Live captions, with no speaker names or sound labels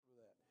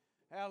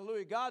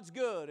Hallelujah. God's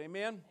good.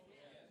 Amen.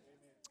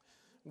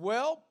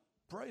 Well,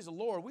 praise the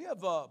Lord. We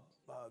have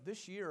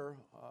this year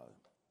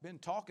been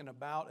talking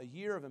about a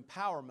year of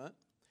empowerment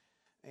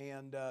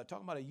and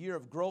talking about a year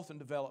of growth and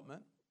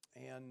development.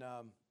 And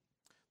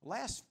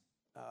last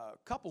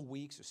couple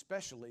weeks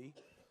especially,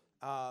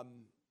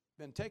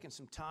 been taking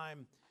some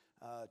time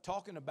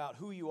talking about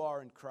who you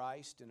are in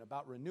Christ and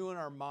about renewing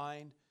our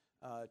mind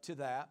to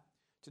that.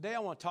 Today I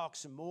want to talk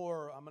some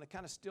more. I'm going to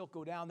kind of still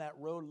go down that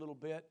road a little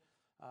bit.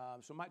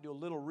 So I might do a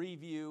little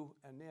review,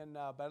 and then,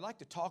 but I'd like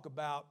to talk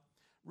about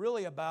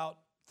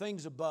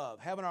things above,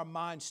 having our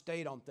mind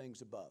stayed on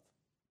things above.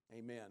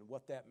 Amen.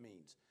 What that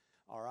means.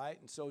 All right.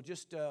 And so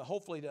just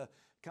hopefully to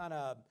kind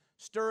of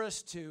stir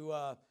us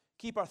to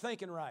keep our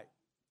thinking right.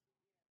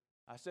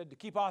 I said to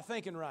keep our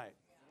thinking right.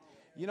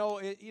 You know,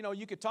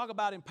 you could talk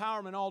about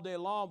empowerment all day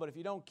long, but if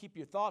you don't keep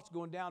your thoughts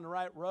going down the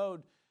right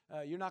road,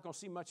 you're not going to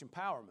see much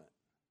empowerment.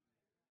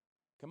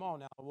 Come on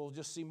now, we'll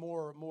just see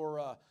more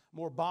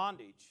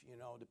bondage,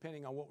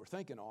 depending on what we're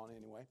thinking on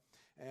anyway.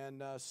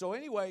 And so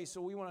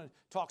we want to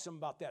talk some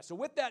about that. So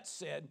with that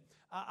said,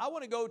 I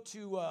want to go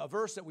to a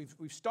verse that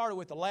we've started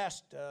with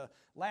the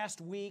last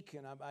week,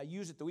 and I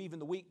used it even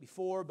the week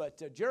before,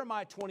 but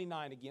Jeremiah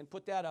 29 again.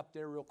 Put that up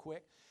there real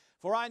quick.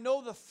 For I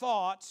know the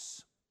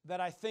thoughts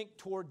that I think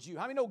towards you.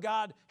 How many know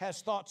God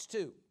has thoughts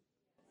too?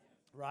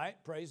 Right?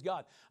 Praise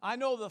God. I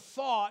know the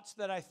thoughts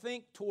that I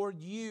think toward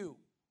you,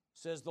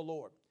 says the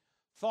Lord.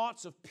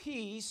 Thoughts of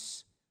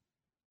peace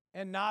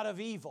and not of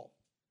evil,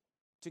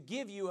 to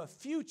give you a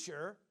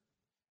future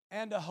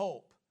and a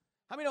hope.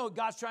 How many know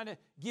God's trying to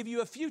give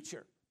you a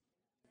future?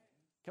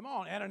 Come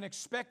on, and an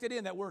expected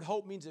end. That word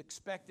hope means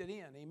expected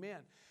end.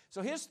 Amen.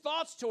 So his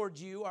thoughts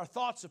towards you are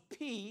thoughts of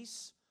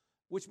peace,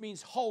 which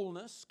means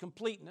wholeness,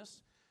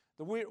 completeness.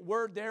 The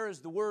word there is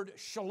the word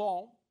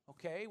shalom.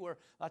 Okay, where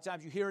a lot of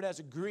times you hear it as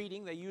a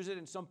greeting. They use it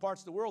in some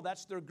parts of the world.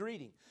 That's their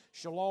greeting.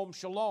 Shalom,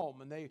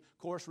 shalom. And they, of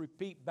course,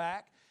 repeat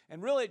back.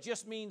 And really it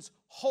just means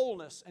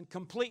wholeness and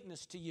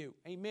completeness to you.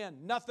 Amen.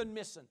 Nothing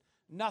missing.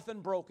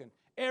 Nothing broken.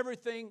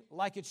 Everything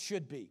like it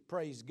should be.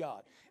 Praise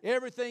God.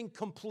 Everything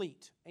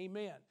complete.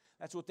 Amen.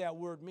 That's what that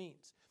word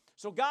means.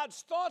 So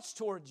God's thoughts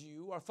towards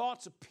you are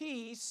thoughts of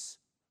peace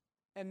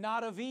and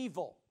not of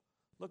evil.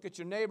 Look at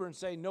your neighbor and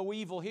say, no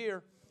evil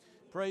here.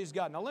 Praise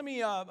God. Now let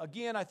me,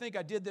 again, I think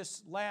I did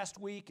this last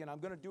week, and I'm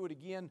going to do it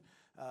again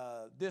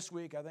this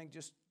week. I think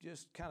just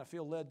kind of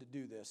feel led to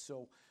do this.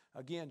 So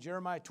again,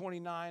 Jeremiah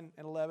 29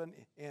 and 11,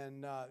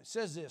 and it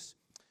says this,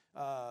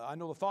 I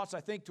know the thoughts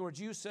I think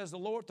towards you, says the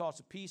Lord, thoughts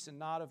of peace and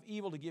not of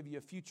evil, to give you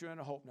a future and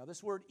a hope. Now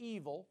this word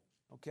evil,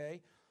 okay,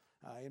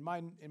 in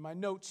my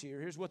notes here,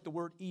 here's what the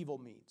word evil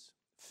means.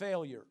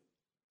 Failure.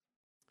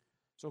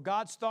 So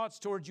God's thoughts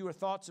towards you are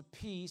thoughts of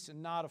peace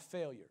and not of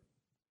failure.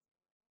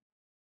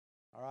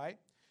 All right?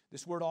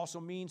 This word also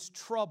means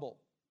trouble.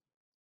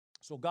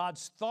 So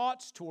God's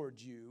thoughts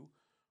towards you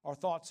are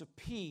thoughts of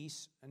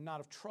peace and not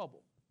of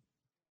trouble.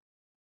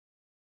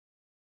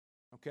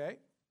 Okay?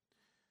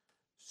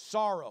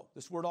 Sorrow.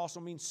 This word also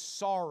means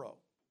sorrow.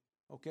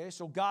 Okay?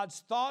 So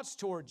God's thoughts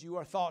towards you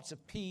are thoughts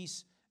of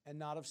peace and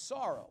not of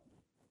sorrow.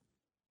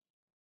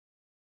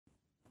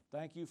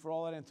 Thank you for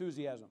all that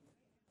enthusiasm.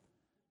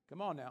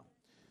 Come on now.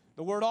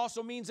 The word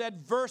also means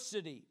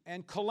adversity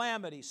and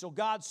calamity. So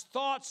God's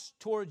thoughts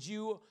towards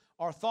you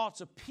are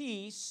thoughts of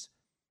peace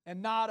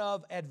and not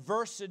of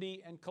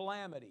adversity and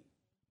calamity.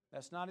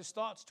 That's not his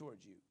thoughts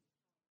towards you.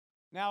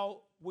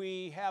 Now,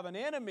 we have an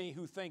enemy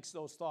who thinks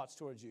those thoughts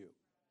towards you.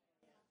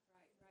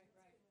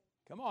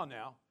 Come on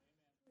now.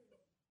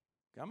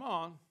 Come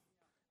on.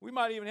 We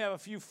might even have a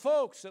few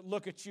folks that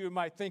look at you and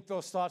might think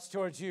those thoughts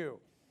towards you.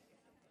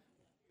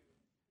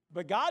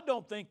 But God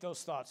don't think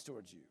those thoughts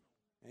towards you.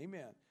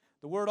 Amen.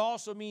 The word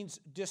also means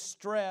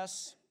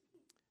distress,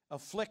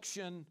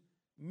 affliction,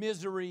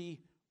 misery,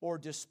 or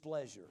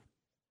displeasure.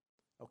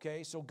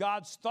 Okay, so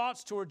God's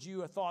thoughts towards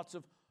you are thoughts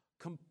of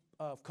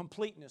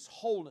completeness,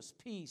 wholeness,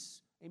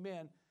 peace,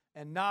 amen,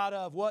 and not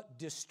of what?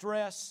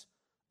 Distress,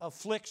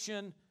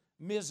 affliction,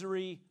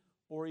 misery,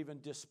 or even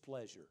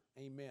displeasure.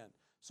 Amen.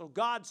 So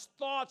God's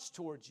thoughts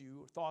towards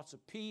you are thoughts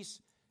of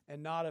peace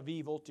and not of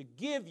evil, to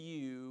give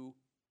you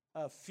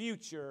a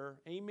future.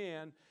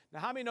 Amen. Now,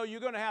 how many know you're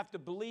going to have to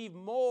believe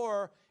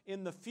more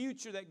in the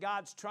future that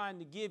God's trying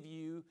to give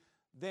you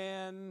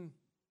than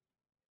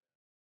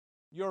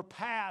your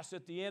past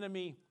that the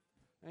enemy,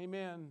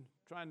 amen,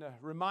 trying to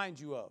remind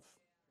you of?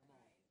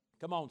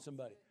 Come on,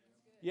 somebody.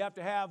 You got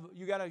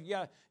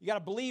to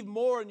believe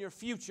more in your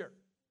future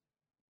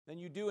than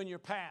you do in your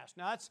past.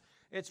 Now,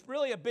 it's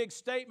really a big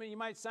statement. You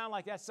might sound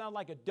like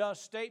a duh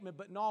statement,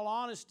 but in all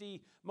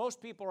honesty,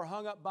 most people are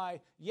hung up by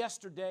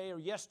yesterday or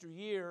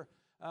yesteryear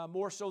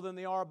more so than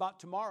they are about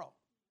tomorrow.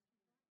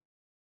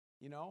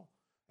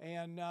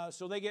 And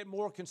so they get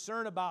more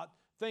concerned about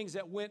things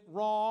that went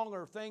wrong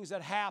or things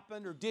that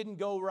happened or didn't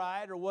go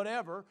right or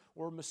whatever,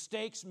 or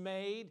mistakes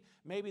made,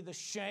 maybe the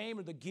shame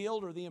or the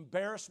guilt or the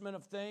embarrassment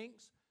of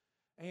things,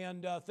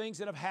 and things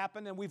that have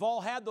happened. And we've all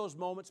had those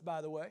moments,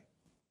 by the way.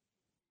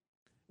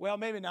 Well,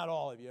 maybe not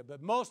all of you,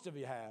 but most of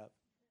you have.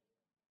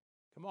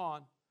 Come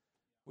on.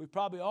 We've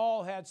probably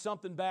all had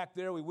something back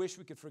there we wish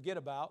we could forget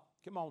about.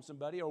 Come on,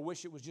 somebody, or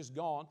wish it was just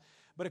gone.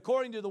 But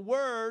according to the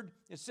Word,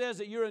 it says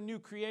that you're a new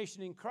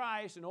creation in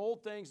Christ, and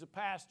old things have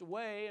passed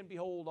away, and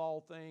behold,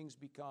 all things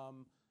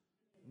become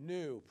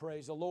new.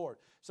 Praise the Lord.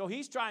 So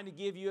He's trying to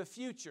give you a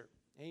future,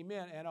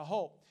 amen, and a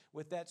hope.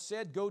 With that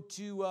said, go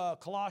to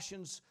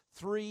Colossians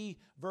 3,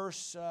 for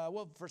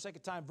a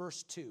second time,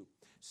 verse 2.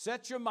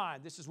 Set your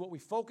mind. This is what we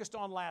focused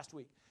on last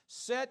week.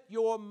 Set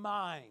your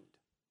mind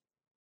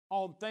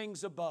on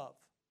things above,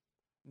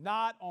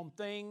 not on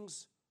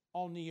things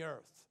on the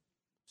earth.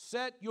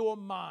 Set your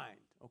mind,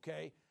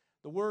 okay?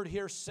 The word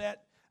here,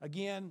 set,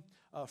 again,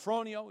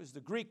 phronio is the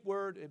Greek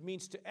word. It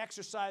means to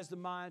exercise the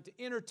mind, to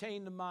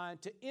entertain the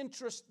mind, to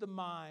interest the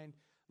mind.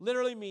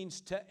 Literally means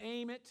to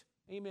aim it,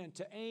 amen,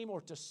 to aim or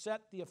to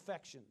set the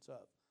affections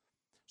of.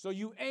 So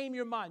you aim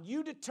your mind.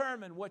 You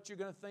determine what you're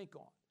going to think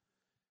on.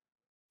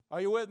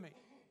 Are you with me?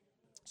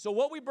 So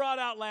what we brought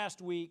out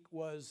last week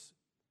was,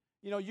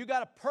 you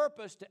got a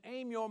purpose to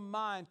aim your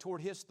mind toward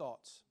His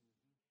thoughts.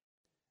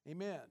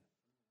 Amen.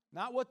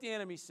 Not what the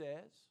enemy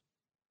says,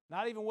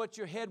 not even what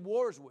your head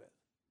wars with.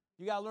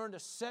 You got to learn to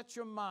set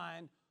your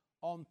mind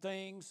on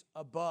things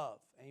above.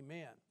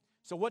 Amen.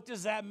 So what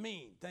does that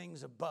mean,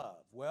 things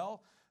above?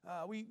 Well,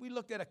 we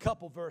looked at a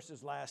couple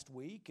verses last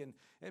week, and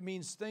it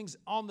means things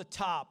on the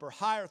top, or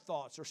higher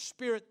thoughts, or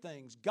spirit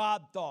things,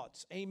 God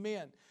thoughts.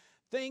 Amen.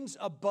 Things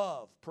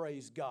above,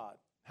 praise God.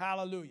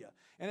 Hallelujah.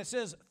 And it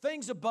says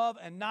things above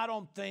and not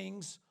on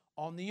things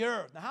on the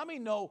earth. Now, how many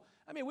know,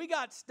 we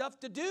got stuff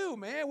to do,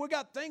 man. We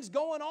got things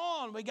going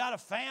on. We got a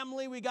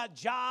family. We got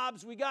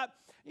jobs. We got,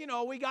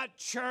 we got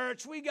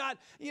church. We got,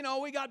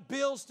 we got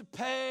bills to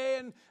pay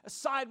and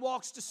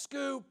sidewalks to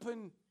scoop.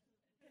 And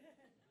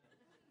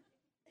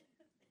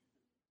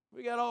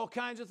we got all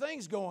kinds of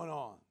things going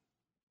on.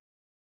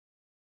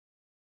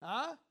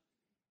 Huh?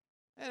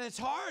 And it's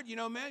hard,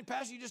 man.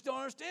 Pastor, you just don't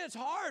understand. It's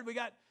hard. We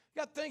got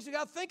things we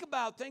got to think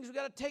about, things we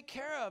got to take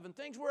care of, and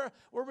things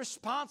we're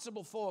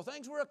responsible for,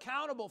 things we're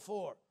accountable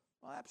for.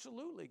 Well,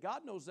 absolutely.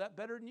 God knows that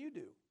better than you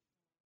do.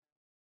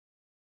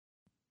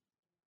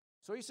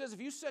 So He says,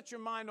 if you set your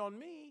mind on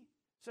me,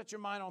 set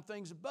your mind on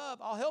things above,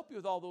 I'll help you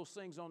with all those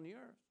things on the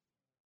earth.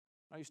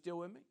 Are you still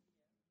with me?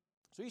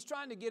 So He's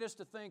trying to get us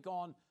to think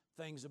on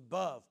things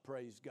above,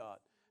 praise God.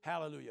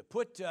 Hallelujah.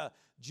 Put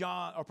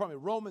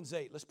Romans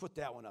 8. Let's put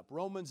that one up.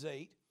 Romans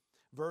 8,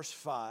 verse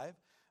 5.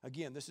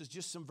 Again, this is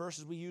just some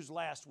verses we used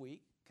last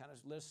week. Kind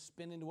of let's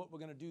spin into what we're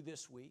going to do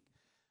this week.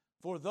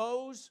 For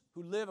those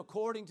who live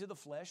according to the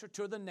flesh, or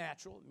to the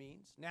natural, it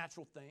means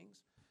natural things.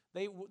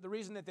 The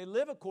reason that they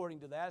live according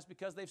to that is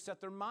because they've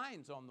set their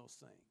minds on those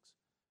things.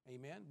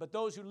 Amen. But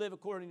those who live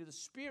according to the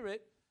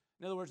Spirit,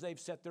 in other words, they've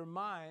set their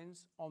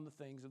minds on the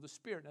things of the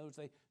Spirit. In other words,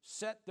 they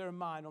set their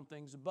mind on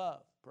things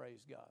above.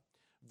 Praise God.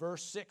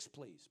 Verse 6,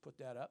 please, put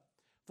that up.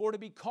 For to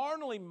be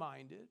carnally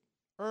minded,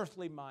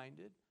 earthly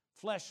minded,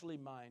 fleshly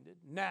minded,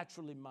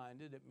 naturally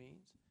minded, it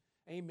means.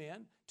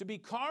 Amen. To be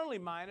carnally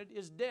minded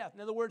is death.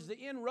 In other words,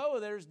 the end row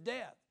there is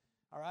death.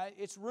 All right?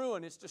 It's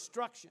ruin. It's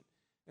destruction.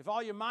 If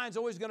all your mind's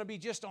always going to be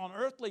just on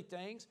earthly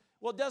things,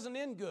 well, it doesn't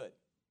end good.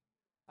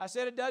 I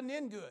said it doesn't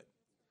end good.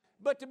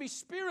 But to be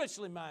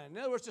spiritually minded, in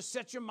other words, to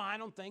set your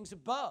mind on things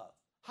above,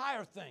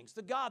 higher things,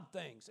 the God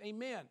things.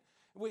 Amen.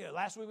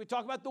 Last week we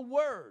talked about the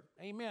Word.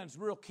 Amen. It's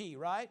real key,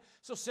 right?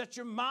 So set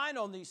your mind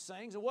on these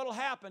things, and what will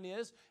happen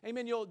is,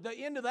 amen, the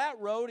end of that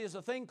road is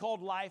a thing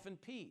called life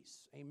and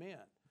peace. Amen.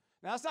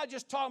 Now, it's not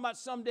just talking about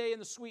someday in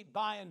the sweet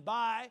by and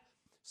by,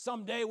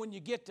 someday when you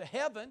get to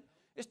heaven.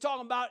 It's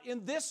talking about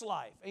in this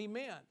life.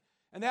 Amen.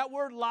 And that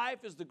word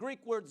life is the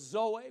Greek word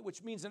zoe,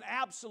 which means an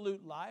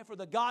absolute life, or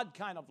the God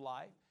kind of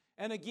life.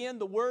 And again,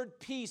 the word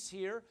peace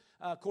here,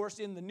 of course,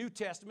 in the New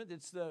Testament,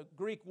 it's the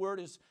Greek word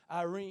is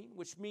irene,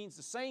 which means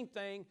the same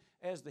thing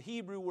as the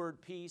Hebrew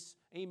word peace.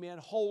 Amen.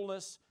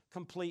 Wholeness,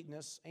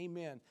 completeness.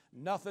 Amen.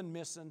 Nothing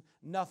missing,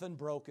 nothing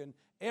broken,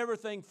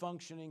 everything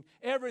functioning,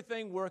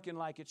 everything working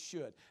like it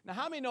should. Now,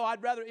 how many know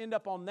I'd rather end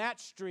up on that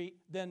street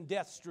than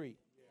Death Street?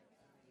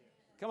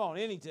 Come on,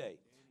 any day.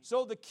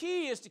 So the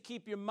key is to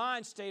keep your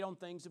mind stayed on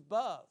things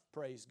above.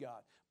 Praise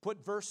God.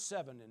 Put verse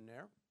 7 in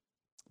there.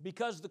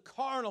 Because the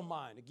carnal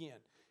mind, again,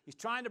 he's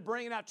trying to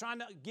bring it out, trying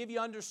to give you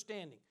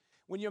understanding.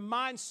 When your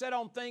mind's set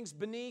on things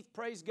beneath,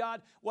 praise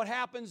God, what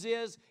happens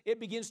is it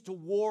begins to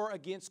war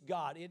against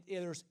God.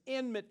 There's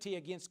enmity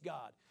against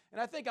God.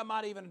 And I think I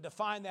might even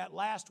define that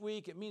last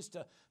week. It means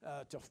to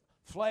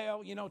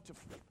flail,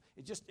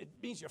 it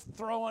means you're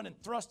throwing and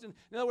thrusting.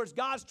 In other words,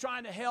 God's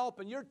trying to help,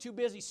 and you're too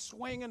busy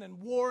swinging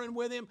and warring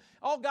with Him.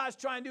 All God's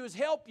trying to do is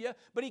help you,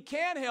 but He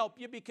can't help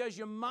you because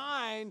your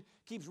mind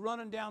keeps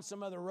running down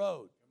some other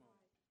road.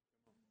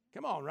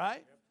 Come on,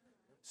 right?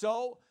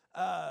 So,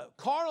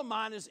 carnal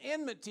mind is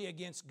enmity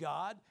against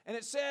God, and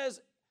it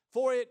says,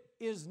 for it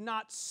is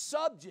not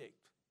subject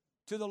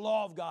to the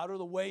law of God or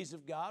the ways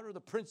of God or the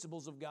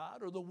principles of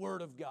God or the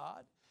Word of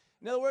God.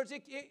 In other words,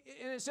 and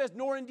it says,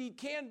 nor indeed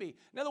can be.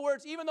 In other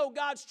words, even though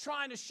God's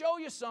trying to show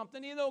you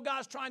something, even though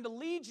God's trying to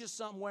lead you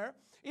somewhere,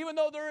 even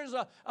though there is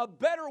a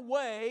better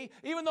way,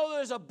 even though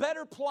there's a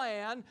better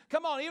plan,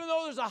 come on, even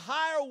though there's a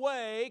higher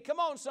way, come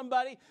on,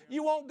 somebody,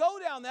 you won't go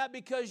down that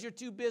because you're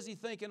too busy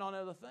thinking on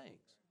other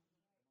things.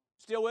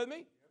 Still with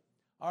me?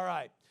 All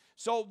right.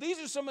 So these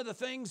are some of the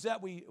things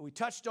that we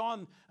touched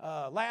on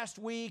last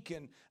week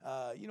and,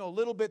 a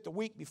little bit the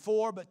week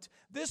before. But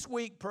this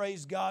week,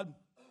 praise God,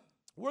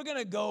 we're going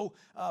to go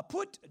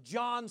put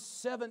John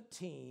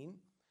 17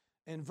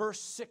 and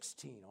verse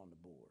 16 on the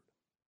board.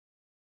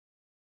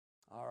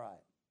 All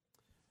right.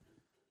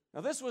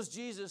 Now this was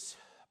Jesus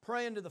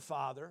praying to the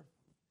Father.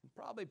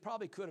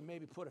 Probably could have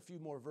maybe put a few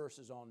more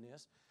verses on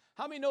this.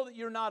 How many know that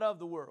you're not of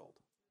the world?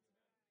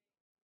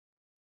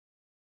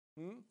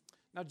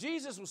 Now,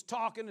 Jesus was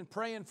talking and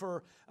praying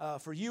for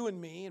you and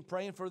me and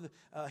praying for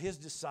His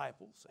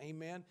disciples.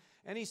 Amen.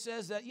 And He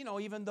says that,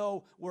 even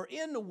though we're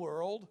in the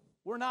world,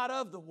 we're not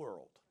of the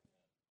world.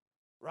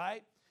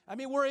 Right? I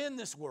mean, we're in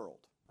this world.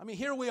 I mean,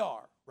 here we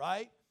are.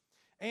 Right?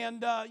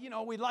 And,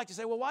 we'd like to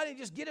say, well, why didn't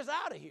He just get us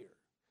out of here?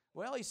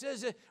 Well, He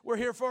says that we're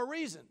here for a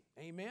reason.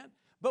 Amen.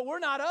 But we're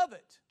not of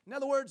it. In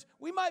other words,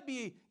 we might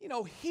be,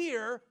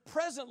 here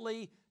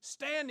presently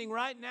standing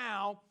right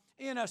now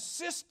in a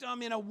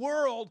system, in a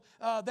world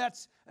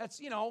it's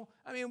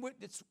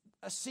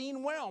a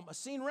seen realm, a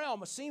seen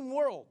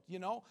world,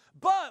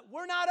 But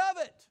we're not of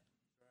it.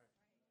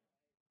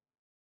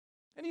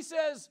 And He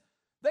says,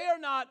 they are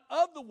not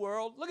of the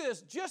world. Look at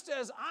this, just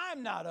as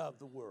I'm not of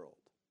the world.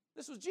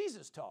 This was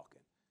Jesus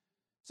talking.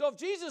 So if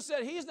Jesus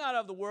said He's not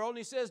of the world, and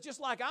He says, just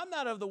like I'm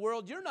not of the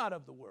world, you're not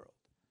of the world.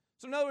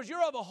 So in other words,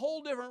 you're of a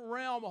whole different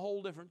realm, a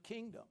whole different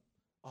kingdom,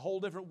 a whole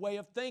different way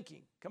of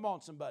thinking. Come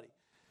on, somebody.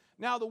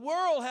 Now, the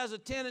world has a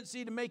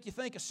tendency to make you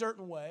think a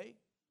certain way.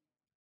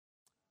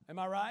 Am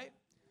I right?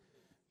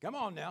 Come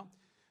on now.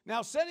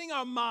 Now, setting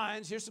our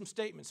minds, here's some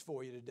statements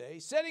for you today.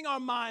 Setting our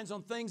minds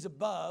on things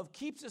above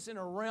keeps us in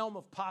a realm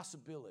of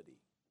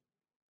possibility.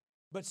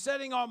 But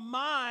setting our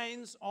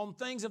minds on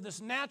things of this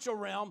natural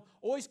realm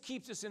always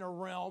keeps us in a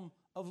realm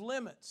of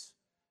limits.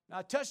 Now,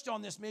 I touched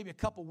on this maybe a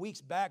couple weeks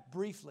back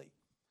briefly.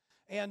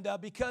 And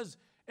because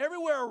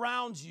everywhere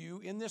around you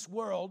in this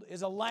world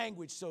is a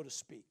language, so to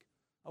speak.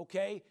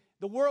 Okay?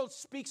 The world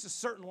speaks a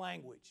certain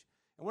language.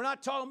 And we're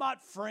not talking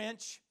about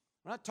French.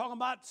 We're not talking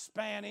about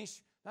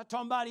Spanish. We're not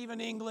talking about even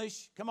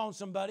English. Come on,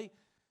 somebody.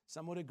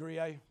 Some would agree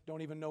I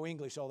don't even know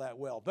English all that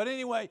well. But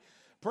anyway,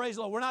 praise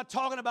the Lord. We're not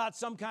talking about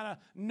some kind of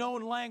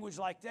known language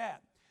like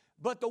that.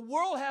 But the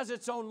world has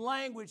its own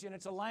language, and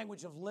it's a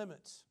language of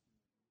limits.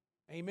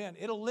 Amen.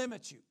 It'll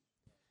limit you.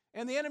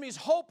 And the enemy's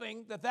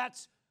hoping that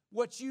that's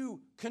what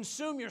you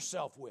consume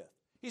yourself with.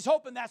 He's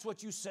hoping that's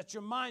what you set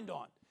your mind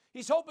on.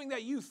 He's hoping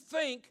that you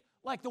think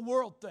like the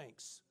world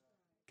thinks.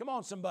 Come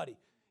on, somebody.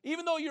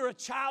 Even though you're a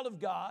child of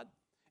God,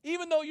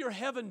 even though you're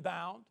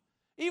heaven-bound,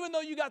 even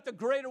though you got the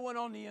greater one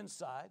on the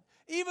inside,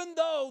 even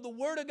though the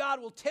Word of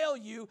God will tell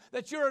you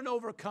that you're an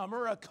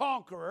overcomer, a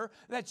conqueror,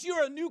 that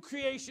you're a new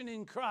creation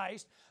in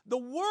Christ, the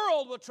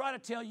world will try to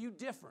tell you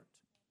different.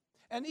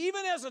 And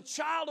even as a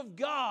child of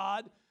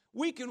God,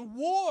 we can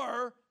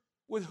war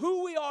with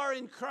who we are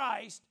in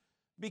Christ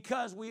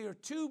because we are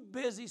too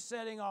busy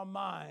setting our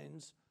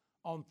minds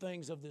on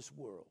things of this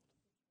world.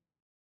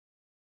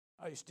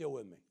 Are you still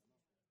with me?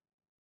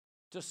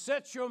 To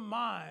set your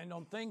mind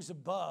on things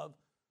above,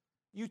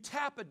 you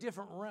tap a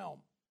different realm.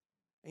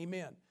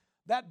 Amen.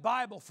 That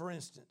Bible, for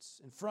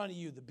instance, in front of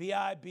you, the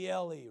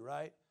Bible,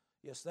 right?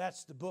 Yes,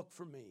 that's the book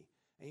for me.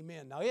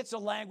 Amen. Now, it's a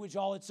language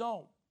all its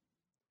own.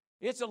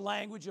 It's a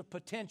language of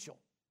potential.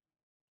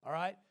 All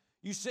right?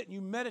 You sit and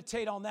you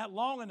meditate on that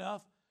long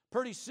enough,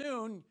 pretty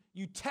soon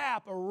you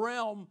tap a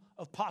realm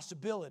of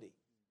possibility.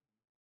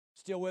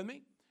 Still with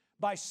me?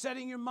 By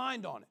setting your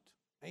mind on it.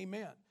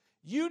 Amen.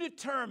 You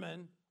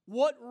determine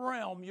what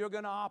realm you're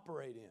going to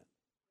operate in.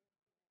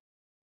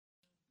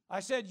 I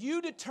said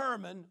you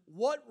determine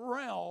what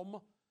realm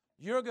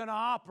you're going to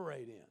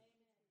operate in.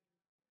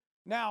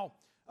 Now,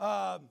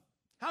 how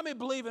many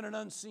believe in an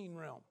unseen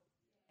realm?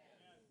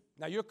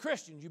 Now, you're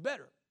Christians, you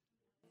better.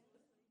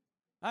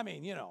 I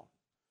mean,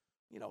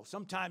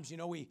 sometimes,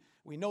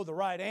 we know the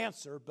right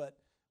answer, but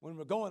when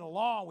we're going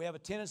along, we have a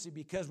tendency,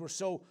 because we're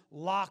so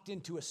locked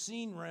into a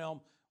seen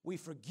realm, we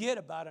forget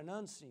about an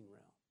unseen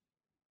realm.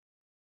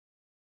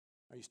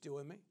 Are you still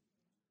with me?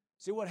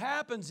 See, what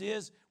happens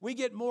is we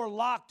get more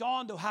locked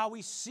on to how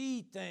we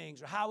see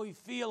things or how we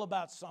feel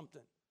about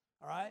something,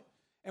 all right?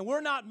 And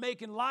we're not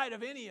making light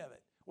of any of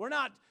it. We're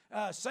not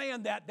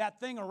saying that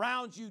that thing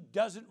around you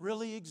doesn't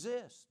really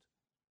exist.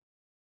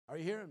 Are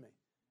you hearing me?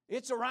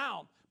 It's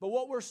around. But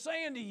what we're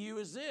saying to you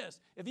is this.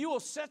 If you will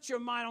set your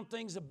mind on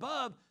things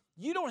above,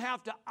 you don't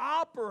have to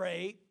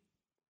operate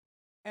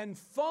and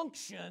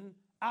function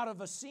out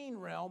of a seen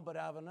realm, but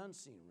out of an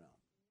unseen realm.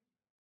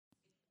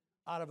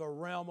 Out of a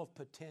realm of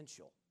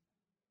potential.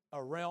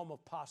 A realm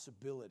of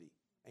possibility.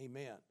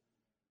 Amen.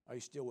 Are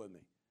you still with me?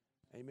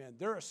 Amen.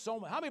 There are so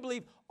many. How many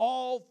believe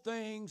all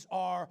things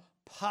are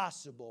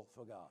possible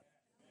for God?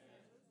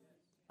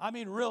 I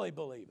mean, really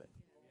believe it.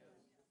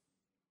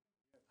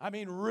 I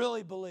mean,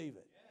 really believe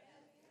it.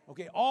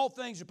 Okay, all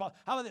things are possible.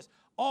 How about this?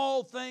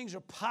 All things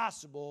are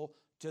possible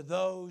to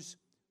those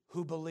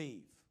who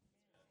believe.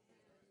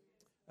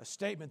 A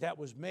statement that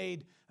was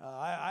made,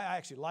 I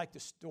actually like the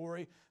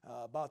story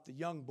about the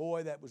young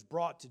boy that was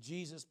brought to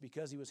Jesus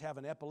because he was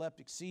having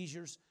epileptic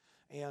seizures.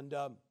 And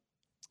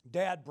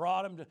Dad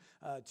brought him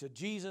to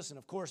Jesus, and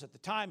of course at the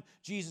time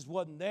Jesus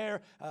wasn't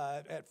there.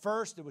 At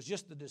first it was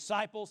just the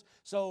disciples,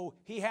 so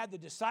he had the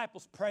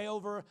disciples pray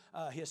over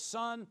his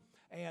son,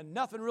 and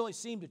nothing really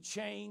seemed to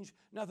change,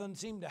 nothing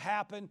seemed to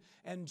happen,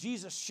 and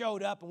Jesus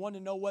showed up and wanted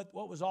to know what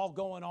was all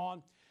going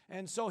on.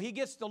 And so he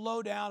gets the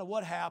lowdown of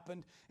what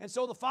happened. And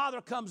so the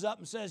father comes up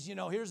and says, you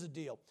know, here's the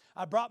deal.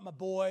 I brought my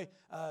boy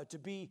to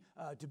be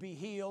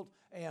healed,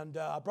 and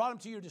I brought him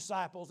to your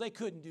disciples. They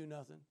couldn't do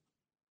nothing.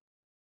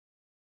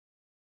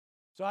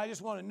 So I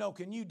just want to know,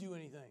 can you do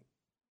anything?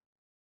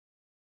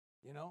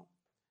 You know?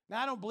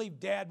 Now, I don't believe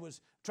Dad was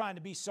trying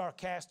to be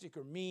sarcastic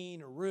or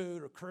mean or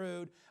rude or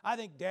crude. I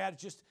think Dad's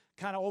just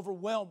kind of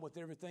overwhelmed with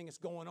everything that's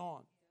going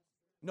on.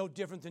 No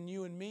different than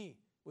you and me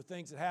with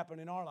things that happen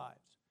in our lives.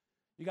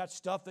 You got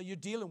stuff that you're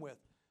dealing with,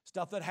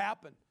 stuff that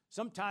happened.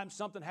 Sometimes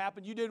something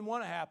happened you didn't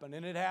want to happen,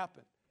 and it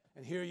happened.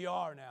 And here you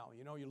are now.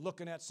 You know, you're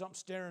looking at something,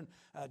 staring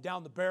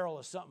down the barrel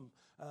of something,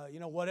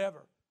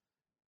 whatever.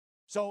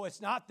 So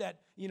it's not that,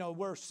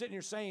 we're sitting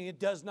here saying it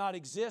does not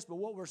exist, but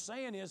what we're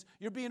saying is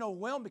you're being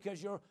overwhelmed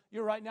because you're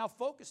right now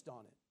focused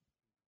on it.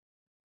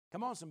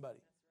 Come on, somebody.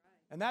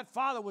 Right. And that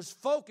father was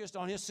focused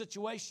on his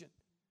situation.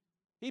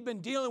 He'd been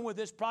dealing with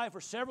this probably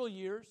for several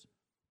years.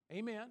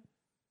 Amen.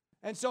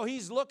 And so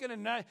he's looking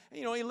and,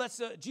 he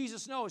lets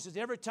Jesus know. He says,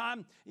 every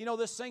time,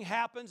 this thing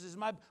happens, as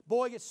my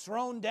boy gets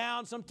thrown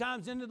down,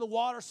 sometimes into the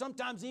water,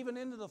 sometimes even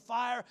into the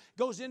fire,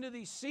 goes into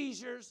these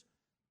seizures.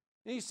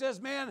 And he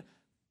says, man,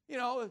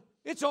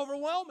 it's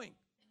overwhelming.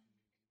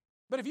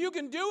 But if you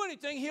can do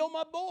anything, heal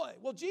my boy.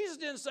 Well, Jesus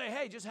didn't say,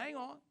 hey, just hang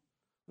on.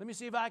 Let me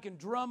see if I can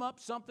drum up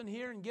something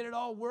here and get it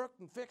all worked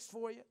and fixed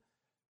for you.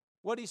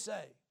 What did he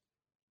say?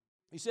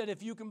 He said,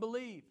 if you can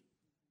believe.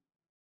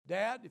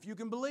 Dad, if you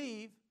can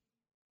believe,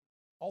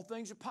 all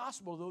things are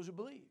possible to those who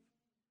believe.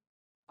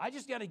 I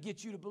just got to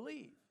get you to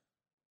believe.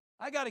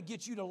 I got to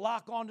get you to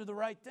lock onto the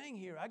right thing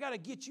here. I got to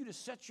get you to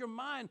set your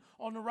mind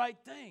on the right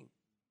thing.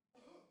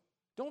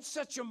 Don't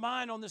set your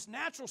mind on this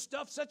natural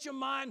stuff. Set your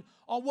mind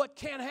on what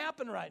can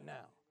happen right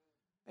now.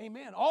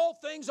 Amen. All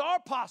things are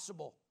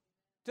possible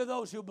to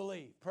those who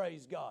believe.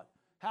 Praise God.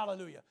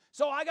 Hallelujah.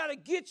 So I got to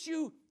get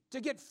you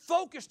to get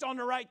focused on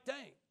the right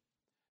thing.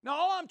 Now,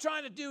 all I'm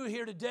trying to do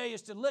here today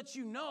is to let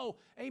you know,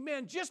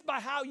 amen, just by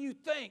how you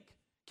think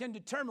can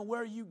determine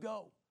where you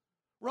go.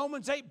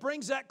 Romans 8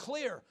 brings that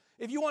clear.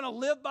 If you want to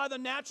live by the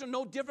natural,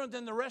 no different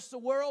than the rest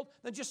of the world,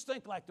 then just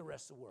think like the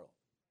rest of the world.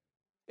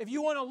 If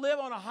you want to live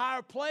on a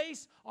higher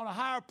place, on a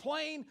higher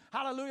plane,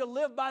 hallelujah,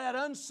 live by that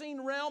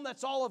unseen realm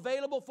that's all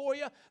available for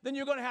you, then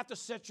you're going to have to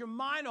set your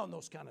mind on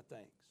those kind of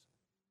things.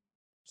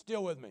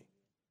 Still with me?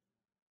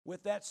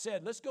 With that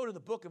said, let's go to the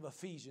book of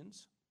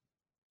Ephesians.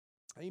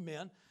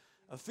 Amen.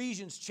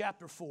 Ephesians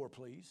chapter 4,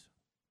 please.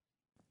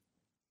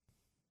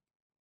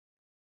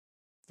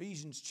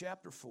 Ephesians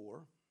chapter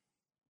 4.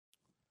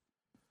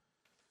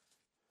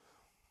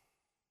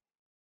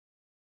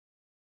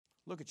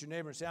 Look at your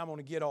neighbor and say, I'm going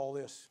to get all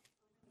this.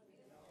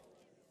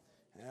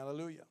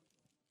 Hallelujah.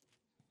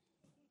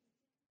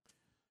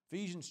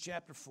 Ephesians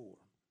chapter 4.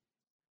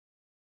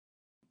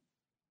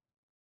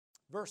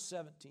 Verse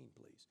 17,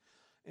 please.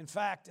 In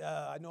fact,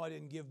 I know I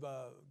didn't give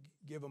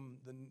them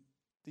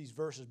these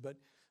verses, but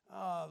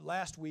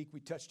last week we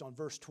touched on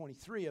verse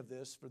 23 of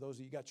this, for those of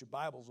you who got your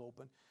Bibles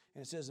open.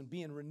 And it says, and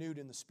being renewed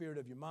in the spirit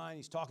of your mind.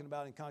 He's talking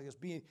about in context,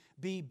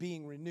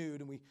 being renewed.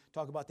 And we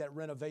talk about that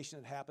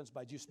renovation that happens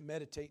by just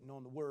meditating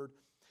on the Word.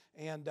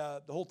 And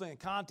the whole thing in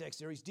context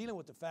there, he's dealing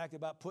with the fact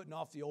about putting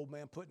off the old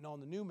man, putting on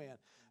the new man.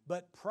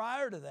 But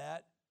prior to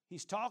that,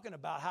 he's talking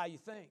about how you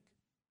think.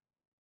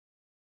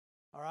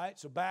 All right,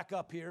 so back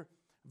up here,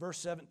 verse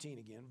 17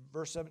 again.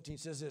 Verse 17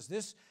 says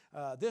this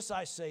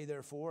I say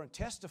therefore, and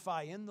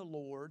testify in the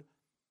Lord,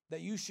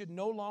 that you should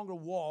no longer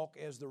walk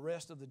as the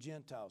rest of the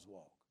Gentiles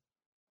walk,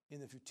 in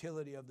the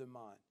futility of their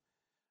mind.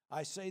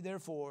 I say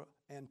therefore,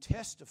 and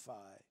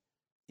testify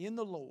in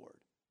the Lord,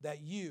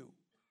 that you,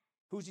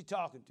 who's he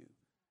talking to?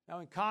 Now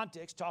in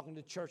context, talking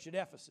to the church at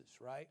Ephesus,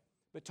 right?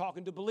 But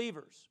talking to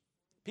believers,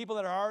 people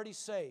that are already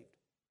saved.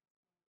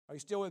 Are you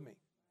still with me?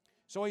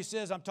 So he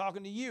says, I'm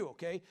talking to you,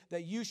 okay?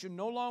 That you should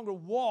no longer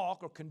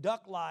walk or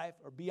conduct life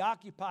or be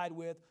occupied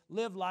with,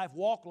 live life,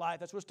 walk life.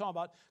 That's what it's talking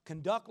about.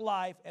 Conduct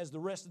life as the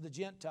rest of the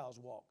Gentiles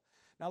walk.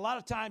 Now, a lot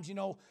of times,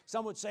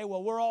 some would say,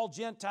 well, we're all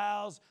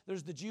Gentiles.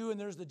 There's the Jew and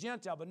there's the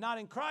Gentile, but not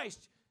in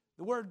Christ.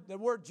 The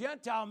word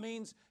Gentile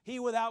means he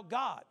without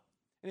God.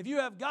 And if you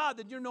have God,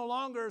 then you're no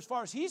longer, as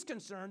far as he's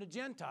concerned, a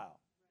Gentile.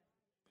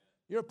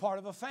 You're part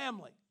of a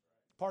family,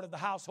 part of the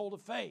household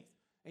of faith.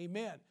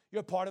 Amen.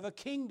 You're part of a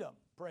kingdom.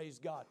 Praise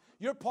God.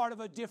 You're part of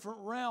a different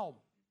realm.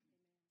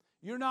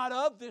 You're not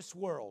of this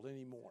world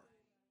anymore.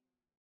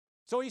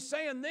 So he's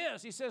saying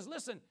this. He says,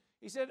 listen,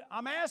 He said,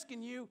 I'm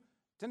asking you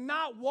to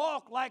not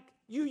walk like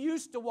you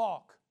used to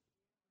walk.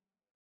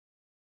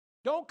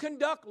 Don't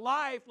conduct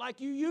life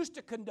like you used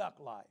to conduct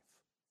life.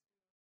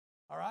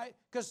 All right?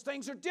 Because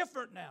things are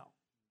different now.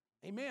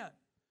 Amen.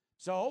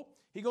 So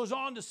he goes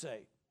on to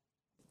say,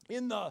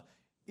 in the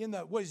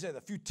what do you say,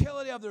 the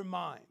futility of their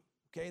mind.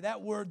 Okay,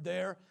 that word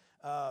there,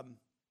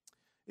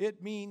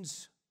 it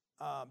means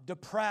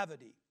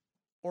depravity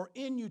or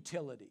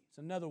inutility. It's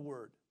another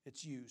word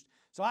it's used.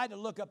 So I had to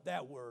look up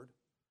that word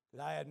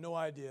because I had no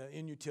idea,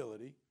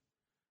 inutility,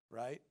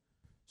 right?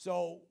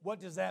 So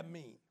what does that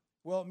mean?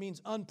 Well, it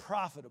means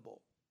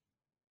unprofitable.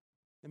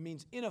 It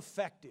means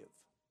ineffective.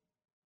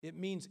 It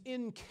means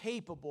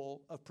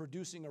incapable of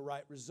producing a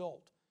right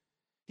result.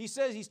 He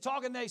says, he's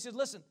talking there, he says,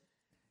 listen,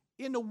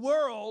 in the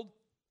world,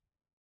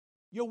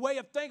 your way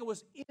of thinking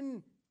was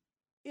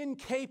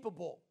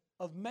incapable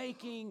of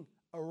making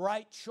a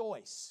right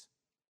choice.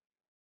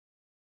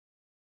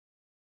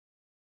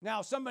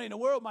 Now, somebody in the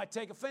world might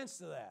take offense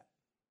to that.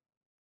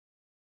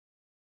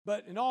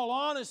 But in all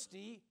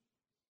honesty,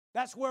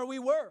 that's where we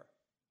were.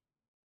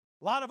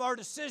 A lot of our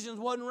decisions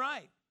wasn't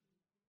right,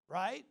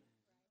 right?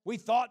 We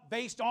thought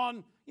based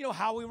on,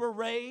 how we were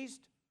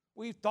raised.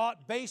 We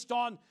thought based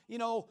on,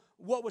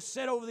 what was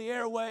said over the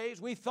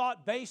airwaves. We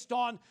thought based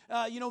on,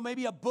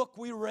 maybe a book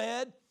we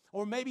read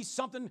or maybe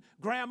something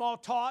grandma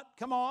taught.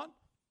 Come on.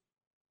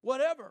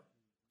 Whatever.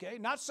 Okay,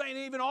 not saying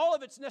even all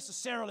of it's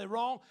necessarily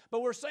wrong,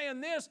 but we're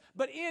saying this,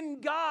 but in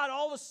God,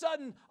 all of a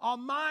sudden, our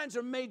minds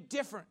are made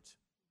different.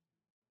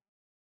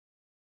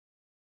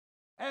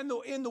 And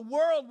in the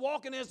world,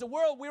 walking as the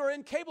world, we were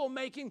incapable of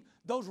making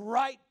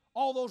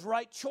all those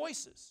right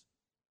choices.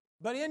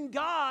 But in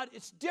God,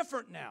 it's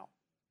different now.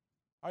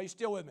 Are you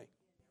still with me?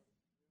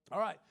 All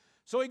right.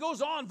 So he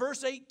goes on,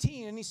 verse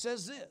 18, and he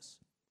says this.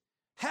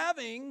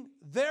 Having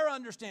their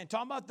understanding,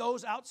 talking about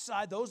those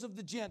outside, those of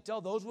the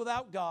Gentile, those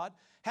without God,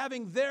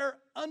 having their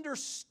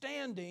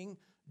understanding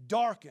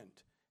darkened,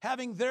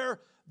 having their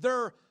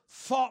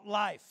thought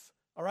life,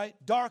 all right,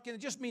 darkened,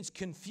 it just means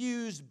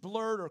confused,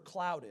 blurred, or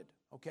clouded,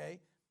 okay?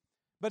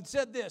 But it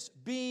said this,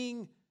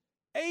 being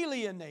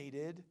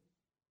alienated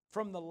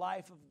from the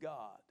life of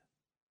God.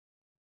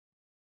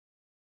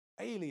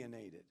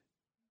 Alienated.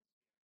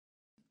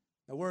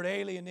 The word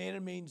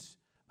alienated means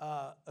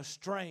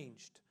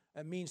estranged.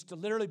 It means to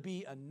literally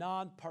be a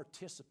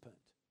non-participant.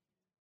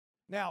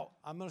 Now,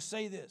 I'm going to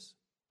say this.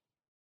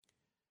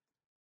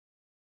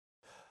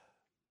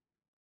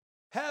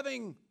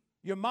 Having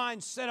your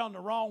mind set on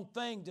the wrong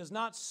thing does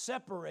not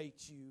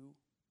separate you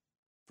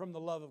from the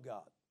love of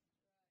God.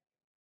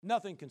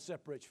 Nothing can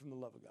separate you from the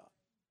love of God.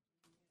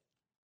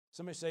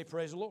 Somebody say,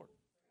 praise the Lord.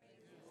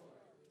 Praise the Lord.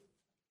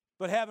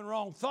 But having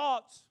wrong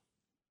thoughts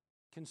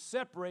can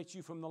separate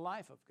you from the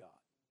life of God.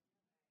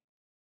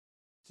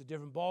 It's a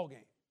different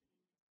ballgame.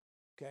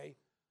 Okay?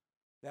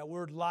 That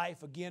word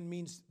life, again,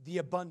 means the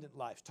abundant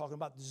life. It's talking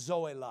about the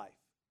Zoe life,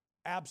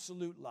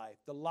 absolute life,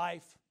 the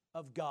life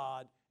of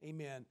God.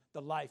 Amen.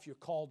 The life you're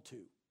called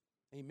to.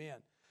 Amen.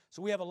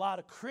 So we have a lot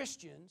of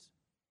Christians,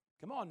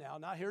 come on now,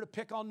 not here to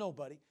pick on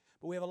nobody,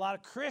 but we have a lot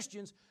of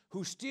Christians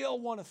who still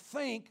want to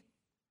think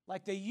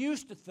like they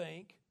used to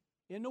think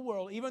in the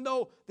world, even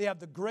though they have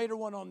the greater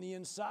one on the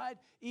inside,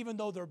 even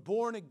though they're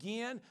born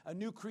again, a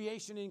new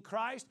creation in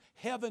Christ,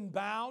 heaven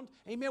bound.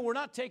 Amen. We're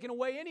not taking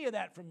away any of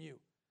that from you.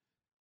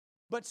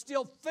 But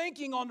still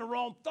thinking on the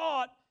wrong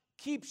thought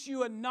keeps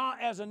you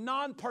as a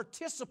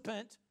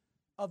non-participant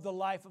of the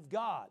life of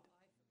God.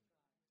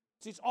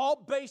 See, it's all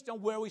based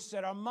on where we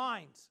set our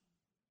minds.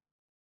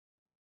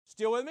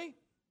 Still with me?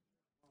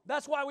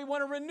 That's why we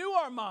want to renew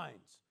our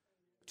minds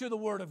to the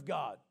Word of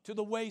God, to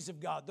the ways of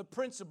God, the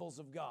principles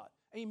of God.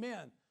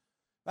 Amen.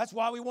 That's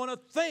why we want to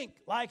think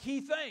like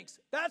He thinks.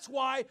 That's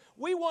why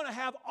we want to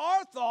have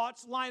our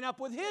thoughts line up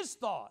with His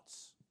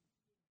thoughts.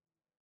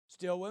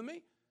 Still with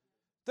me?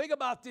 Think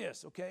about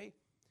this, okay?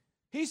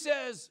 He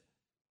says,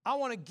 I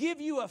want to give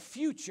you a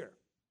future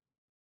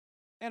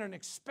and an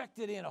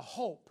expected end, a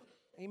hope.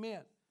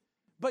 Amen.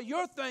 But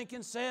your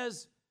thinking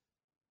says,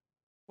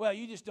 well,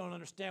 you just don't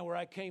understand where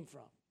I came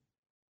from.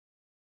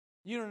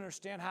 You don't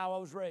understand how I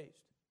was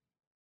raised.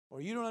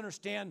 Or you don't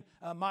understand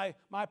my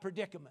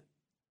predicament.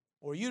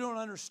 Or you don't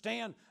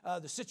understand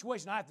the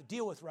situation I have to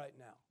deal with right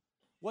now.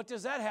 What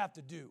does that have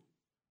to do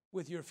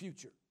with your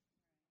future?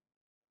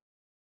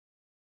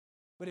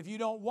 But if you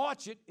don't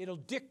watch it, it'll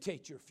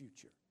dictate your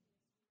future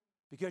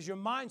because your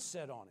mind's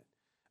set on it.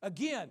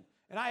 Again,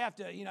 and I have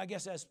to, I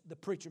guess as the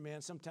preacher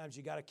man, sometimes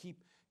you got to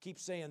keep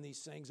saying these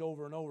things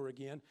over and over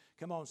again.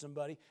 Come on,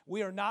 somebody.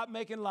 We are not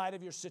making light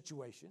of your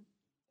situation.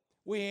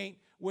 We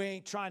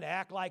ain't trying to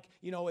act like,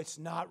 it's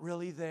not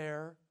really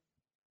there.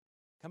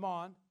 Come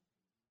on.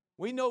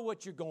 We know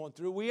what you're going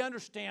through. We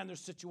understand there's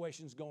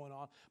situations going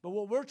on. But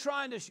what we're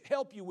trying to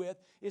help you with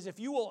is if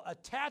you will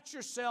attach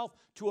yourself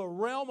to a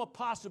realm of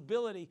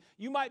possibility,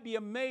 you might be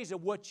amazed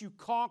at what you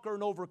conquer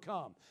and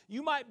overcome.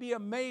 You might be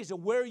amazed at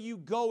where you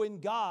go in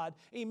God,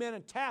 amen,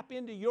 and tap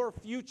into your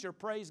future,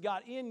 praise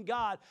God, in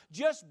God,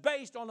 just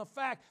based on the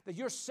fact that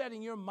you're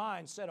setting your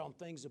mind set on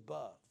things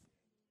above.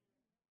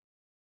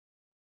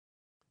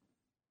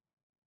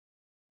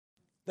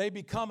 they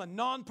become a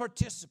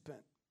non-participant,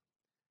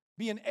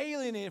 being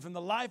alienated from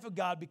the life of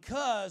God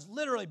because,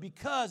 literally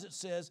because it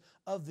says,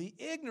 of the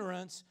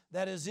ignorance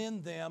that is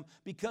in them,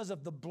 because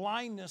of the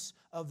blindness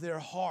of their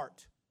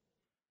heart.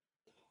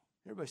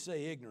 Everybody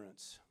say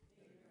ignorance.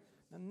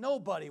 Now,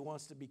 nobody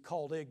wants to be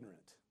called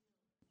ignorant.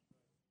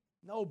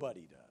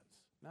 Nobody does.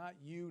 Not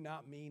you,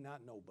 not me,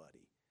 not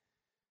nobody.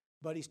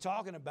 But he's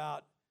talking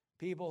about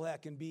people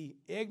that can be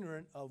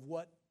ignorant of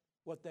what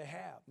they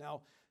have.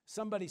 Now,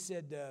 somebody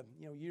said,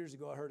 years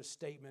ago I heard a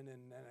statement,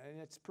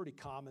 and it's pretty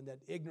common, that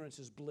ignorance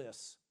is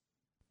bliss.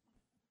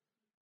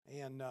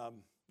 And,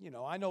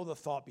 I know the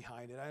thought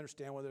behind it. I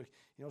understand whether,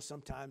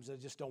 sometimes I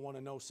just don't want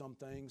to know some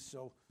things,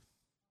 so,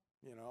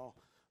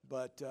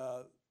 but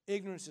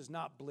ignorance is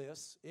not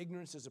bliss.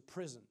 Ignorance is a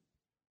prison.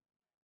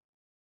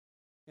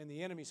 And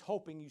the enemy's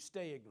hoping you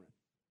stay ignorant.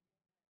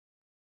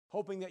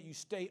 Hoping that you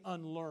stay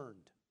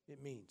unlearned,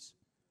 it means.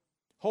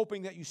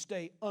 Hoping that you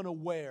stay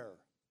unaware.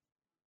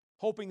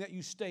 Hoping that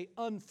you stay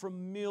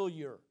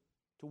unfamiliar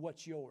to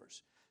what's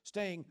yours.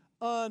 Staying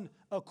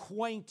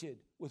unacquainted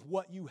with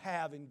what you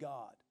have in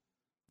God.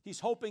 He's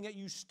hoping that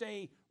you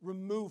stay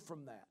removed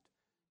from that.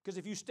 Because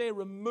if you stay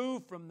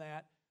removed from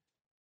that,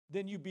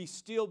 then you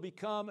still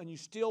become and you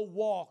still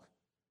walk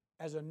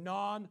as a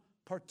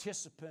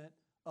non-participant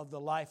of the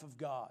life of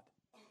God.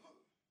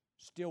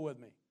 Still with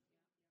me?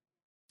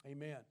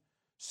 Amen.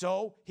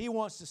 So, he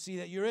wants to see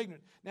that you're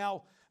ignorant.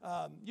 Now,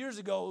 years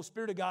ago, the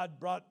Spirit of God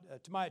brought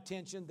to my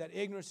attention that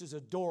ignorance is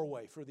a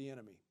doorway for the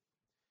enemy.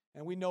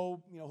 And we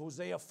know,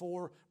 Hosea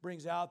 4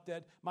 brings out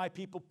that my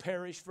people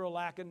perish for a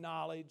lack of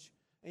knowledge.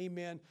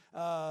 Amen.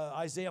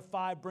 Isaiah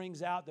 5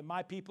 brings out that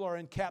my people are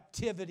in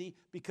captivity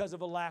because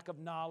of a lack of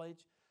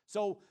knowledge.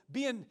 So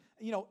being,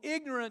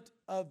 ignorant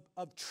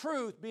of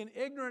truth, being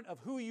ignorant of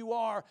who you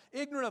are,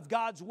 ignorant of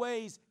God's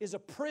ways is a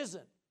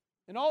prison.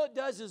 And all it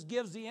does is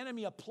gives the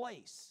enemy a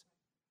place.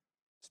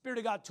 The Spirit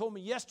of God told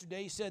me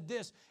yesterday, He said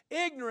this,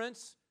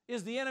 ignorance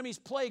is the enemy's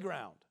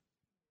playground.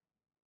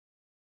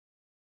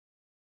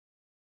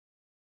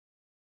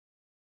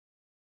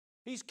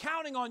 He's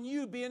counting on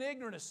you being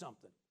ignorant of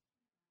something.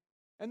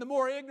 And the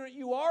more ignorant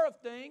you are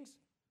of things,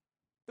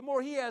 the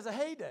more he has a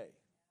heyday.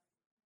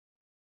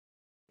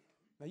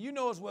 Now, you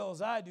know as well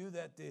as I do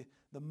that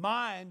the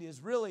mind is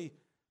really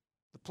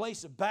the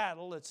place of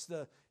battle. It's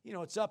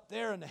it's up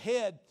there in the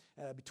head,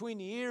 between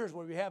the ears,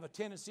 where we have a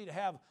tendency to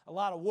have a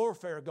lot of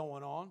warfare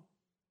going on.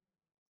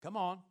 Come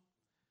on.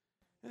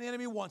 And the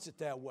enemy wants it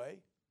that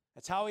way.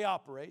 That's how he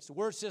operates. The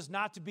word says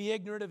not to be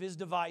ignorant of his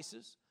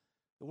devices.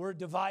 The word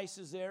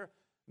devices there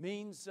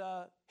means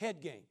head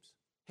games,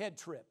 head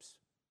trips,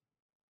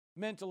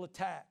 mental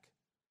attack.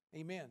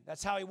 Amen.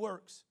 That's how he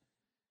works.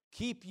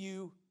 Keep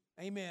you,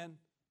 amen,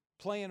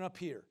 playing up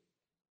here.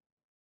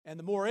 And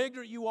the more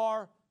ignorant you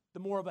are, the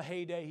more of a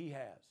heyday he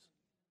has.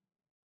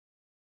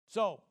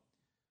 So,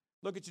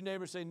 look at your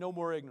neighbor and say, no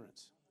more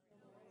ignorance.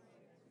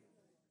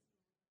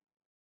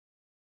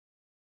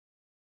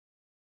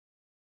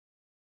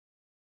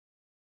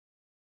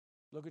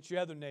 Look at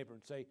your other neighbor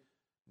and say,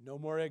 no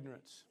more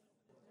ignorance.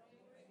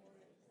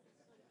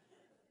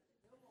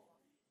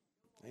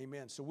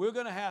 Amen. So we're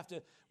going to have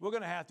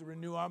to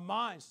renew our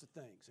minds to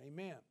things.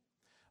 Amen.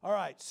 All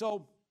right.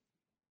 So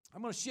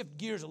I'm going to shift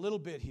gears a little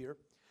bit here.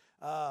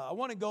 I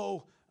want to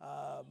go,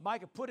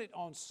 Micah, put it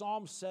on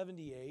Psalm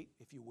 78,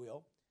 if you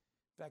will.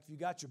 In fact, if you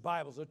got your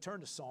Bibles, let's turn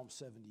to Psalm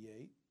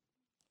 78.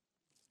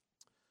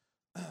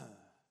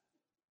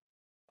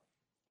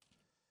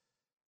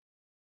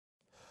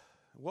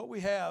 What we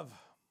have,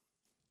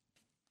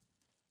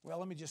 well,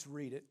 let me just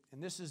read it.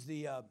 And this is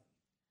the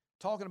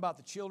talking about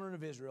the children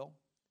of Israel.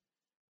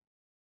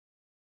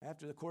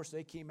 After, of course,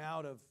 they came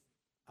out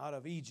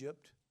of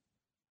Egypt,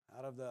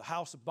 out of the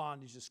house of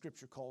bondage, the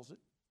Scripture calls it.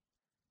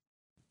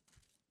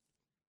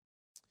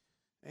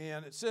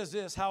 And it says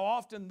this, how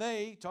often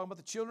they, talking about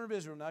the children of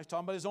Israel now, he's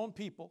talking about his own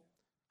people,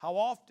 how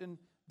often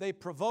they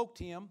provoked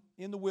him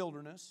in the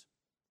wilderness,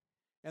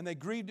 and they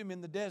grieved him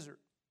in the desert.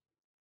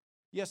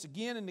 Yes,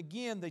 again and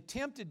again they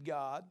tempted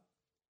God,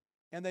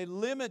 and they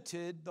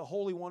limited the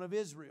Holy One of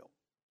Israel.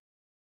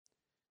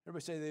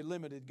 Everybody say they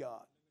limited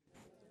God.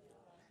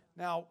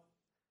 Now,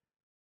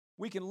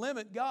 we can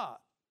limit God.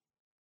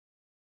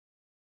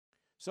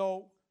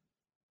 So,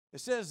 it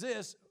says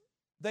this,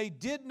 they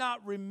did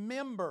not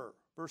remember,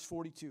 verse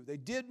 42, they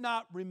did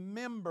not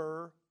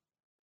remember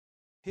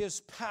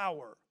his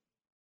power,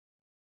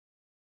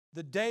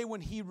 the day when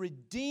he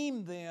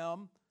redeemed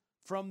them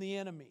from the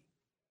enemy.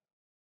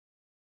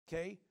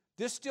 Okay?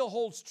 This still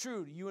holds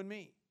true to you and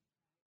me.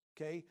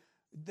 Okay?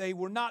 They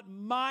were not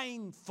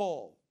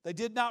mindful. They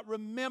did not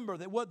remember.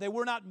 They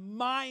were not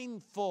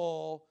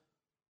mindful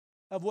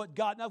of what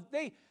God. Now,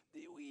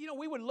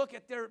 we would look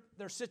at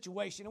their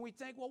situation and we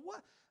think, well,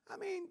 what? I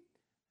mean,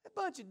 a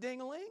bunch of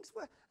ding-a-lings.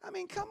 I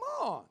mean, come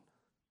on.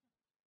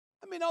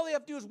 I mean, all they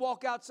have to do is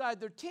walk outside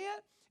their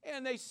tent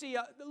and they see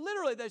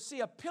literally they see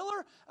a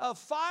pillar of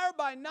fire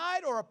by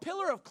night or a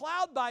pillar of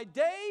cloud by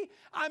day.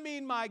 I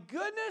mean, my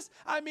goodness.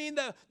 I mean,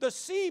 the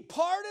sea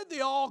parted.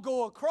 They all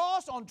go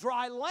across on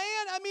dry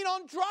land. I mean,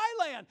 on dry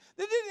land.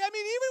 They didn't, I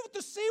mean, even if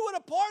the sea would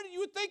have parted, you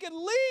would think at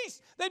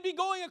least they'd be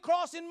going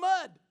across in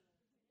mud.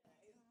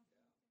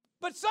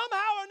 But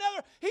somehow or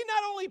another, he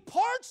not only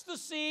parts the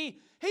sea,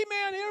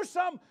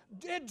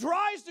 it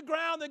dries the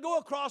ground, they go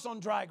across on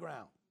dry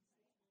ground.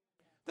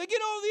 They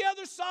get over the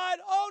other side.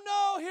 Oh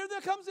no, here there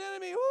comes the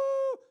enemy.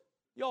 Woo!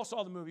 You all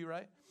saw the movie,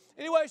 right?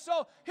 Anyway,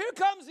 so here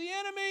comes the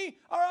enemy,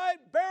 all right,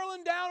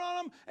 barreling down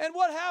on them. And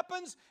what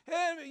happens?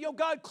 And,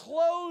 God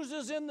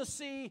closes in the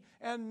sea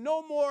and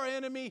no more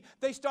enemy.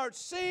 They start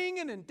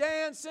singing and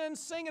dancing,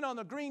 singing on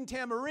the green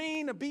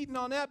tambourine, beating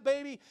on that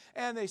baby.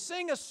 And they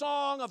sing a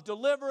song of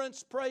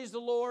deliverance. Praise the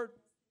Lord.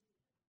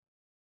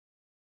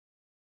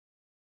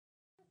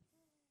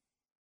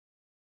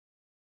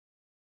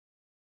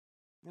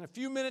 And a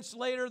few minutes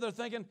later, they're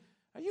thinking,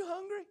 are you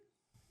hungry?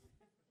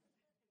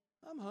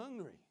 I'm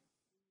hungry.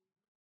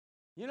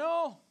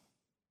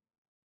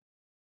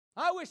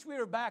 I wish we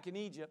were back in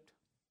Egypt.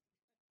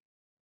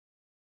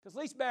 Because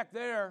at least back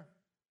there,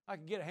 I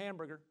could get a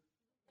hamburger.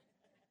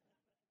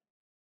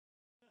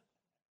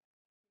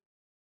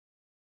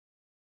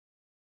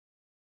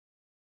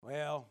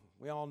 Well,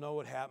 we all know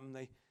what happened.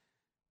 They,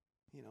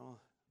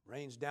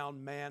 rains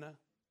down manna.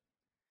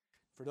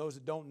 For those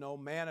that don't know,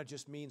 manna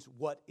just means,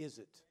 what is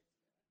it?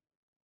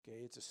 Okay,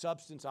 it's a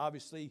substance,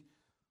 obviously,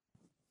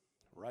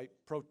 right?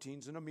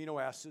 Proteins and amino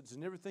acids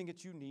and everything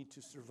that you need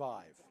to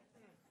survive.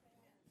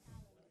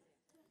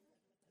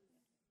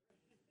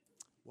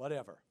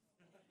 Whatever.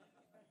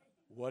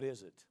 What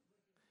is it?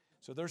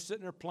 So they're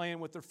sitting there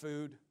playing with their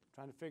food,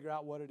 trying to figure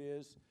out what it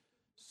is.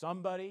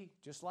 Somebody,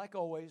 just like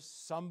always,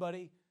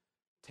 somebody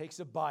takes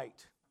a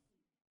bite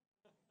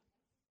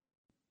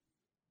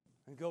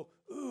and go,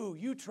 ooh,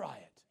 you try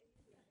it.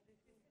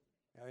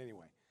 Now,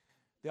 anyway,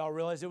 they all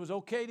realized it was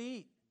okay to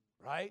eat,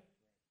 right?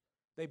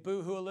 They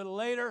boo-hoo a little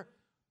later.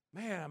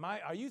 Man,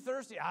 are you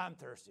thirsty? I'm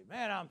thirsty.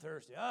 Man, I'm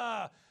thirsty.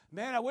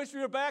 Man, I wish we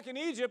were back in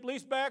Egypt. At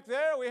least back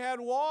there we had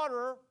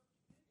water.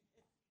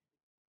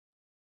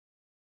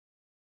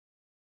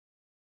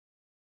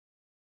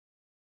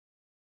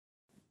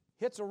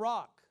 Hits a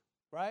rock,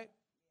 right?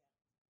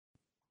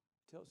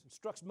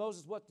 Instructs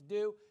Moses what to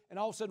do, and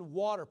all of a sudden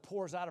water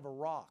pours out of a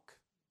rock.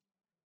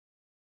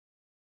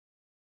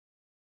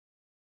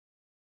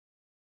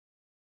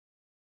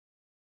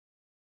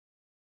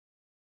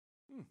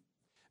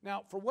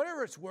 Now, for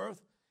whatever it's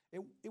worth,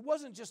 it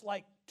wasn't just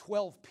like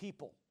 12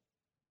 people.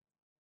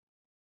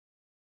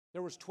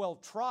 There was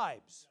 12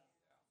 tribes.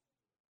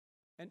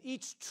 And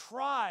each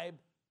tribe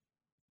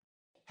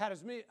had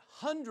as many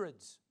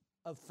hundreds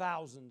of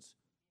thousands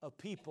of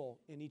people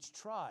in each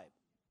tribe.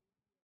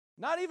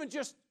 Not even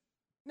just,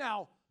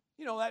 now,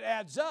 that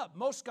adds up.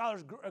 Most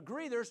scholars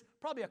agree there's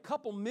probably a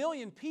couple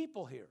million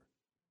people here.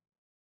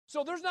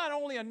 So there's not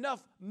only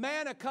enough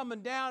manna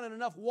coming down and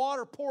enough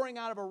water pouring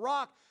out of a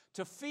rock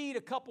to feed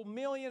a couple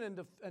million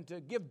and to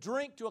give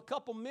drink to a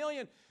couple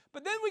million,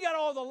 but then we got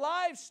all the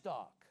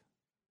livestock.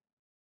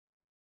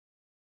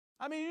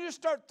 I mean, you just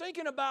start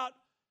thinking about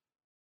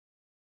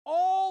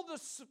all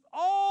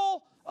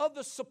of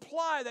the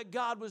supply that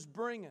God was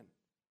bringing.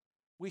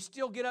 We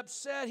still get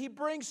upset. He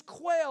brings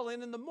quail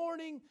in the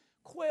morning,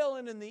 quail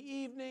in the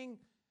evening.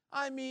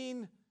 I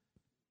mean,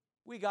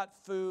 we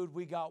got food,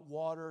 we got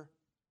water,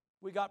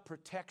 we got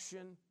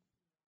protection.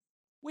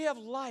 We have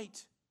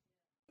light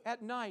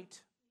at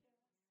night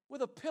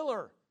with a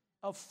pillar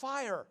of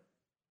fire.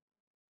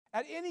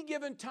 At any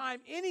given time,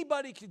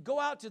 anybody could go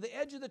out to the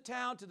edge of the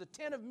town, to the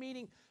tent of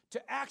meeting,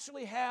 to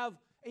actually have,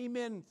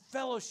 amen,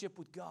 fellowship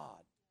with God.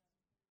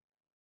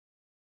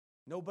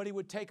 Nobody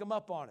would take them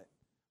up on it.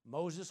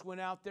 Moses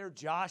went out there,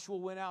 Joshua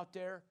went out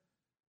there,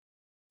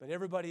 but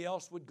everybody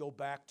else would go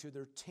back to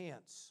their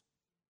tents.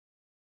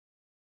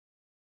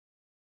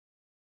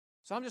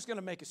 So I'm just going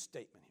to make a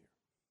statement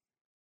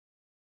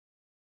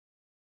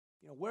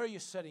here. Where are you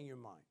setting your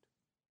mind?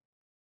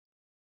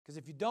 Because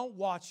if you don't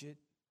watch it,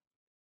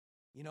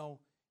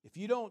 if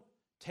you don't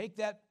take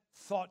that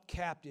thought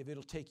captive,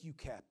 it'll take you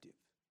captive.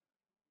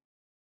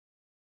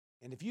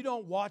 And if you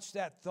don't watch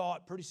that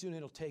thought, pretty soon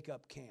it'll take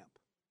up camp.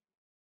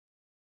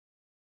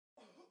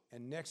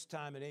 And next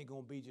time it ain't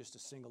going to be just a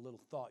single little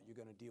thought you're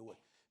going to deal with.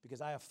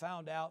 Because I have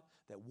found out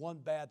that one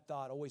bad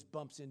thought always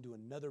bumps into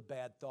another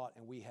bad thought,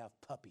 and we have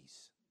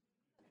puppies.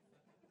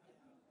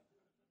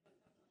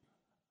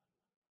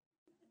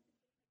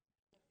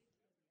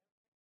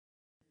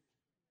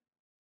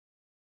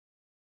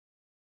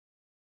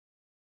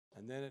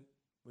 And then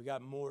we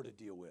got more to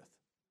deal with.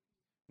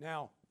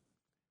 Now,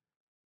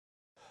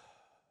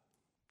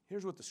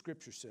 here's what the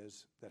scripture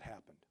says that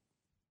happened.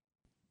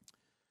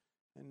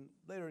 And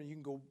later you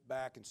can go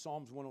back in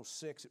Psalms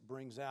 106, it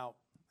brings out,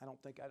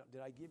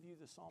 did I give you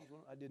the Psalms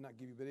 106? I did not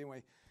give you, but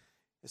anyway,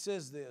 it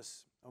says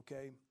this,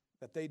 okay,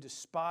 that they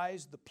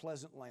despised the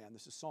pleasant land.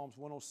 This is Psalms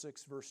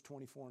 106, verse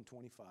 24 and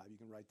 25. You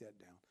can write that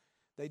down.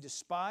 They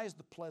despised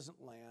the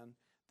pleasant land.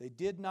 They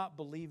did not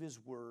believe his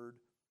word,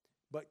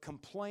 but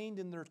complained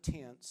in their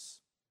tents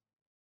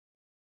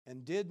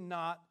and did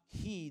not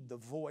heed the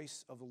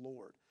voice of the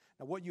Lord.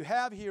 Now, what you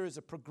have here is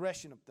a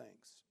progression of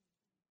things,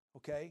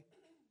 okay?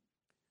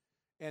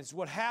 And it's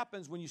what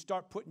happens when you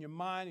start putting your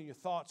mind and your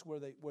thoughts where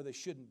they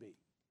shouldn't be,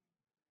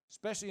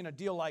 especially in a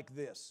deal like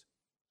this,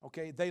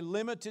 okay? They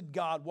limited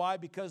God. Why?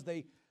 Because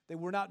they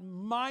were not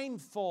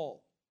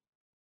mindful.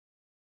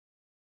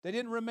 They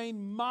didn't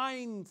remain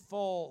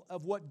mindful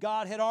of what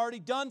God had already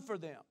done for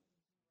them.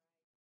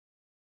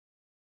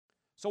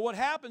 So what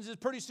happens is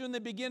pretty soon they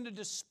begin to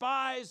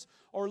despise,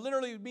 or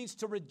literally it means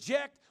to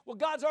reject, what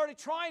God's already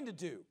trying to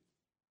do.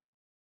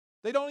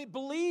 They don't even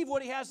believe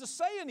what he has to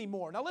say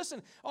anymore. Now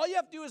listen, all you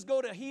have to do is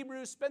go to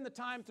Hebrews, spend the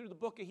time through the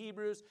book of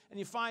Hebrews, and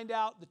you find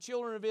out the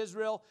children of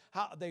Israel,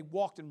 how they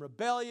walked in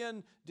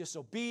rebellion,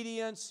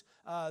 disobedience.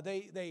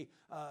 They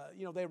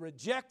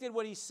rejected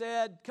what he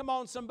said. Come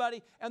on,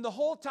 somebody. And the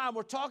whole time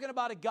we're talking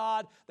about a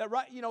God that,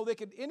 they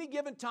could any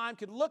given time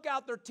could look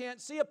out their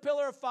tent, see a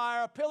pillar of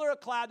fire, a pillar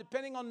of cloud,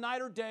 depending on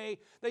night or day.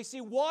 They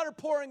see water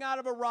pouring out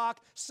of a rock.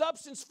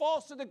 Substance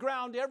falls to the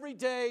ground every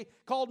day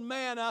called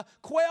manna.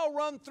 Quail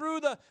run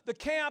through the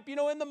camp,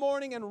 in the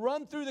morning and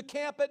run through the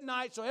camp at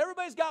night. So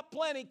everybody's got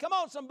plenty. Come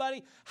on,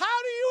 somebody. How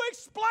do you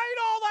explain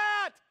all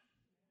that?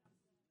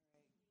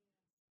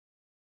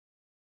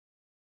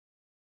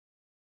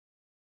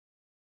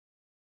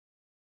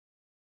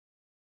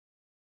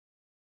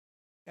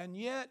 And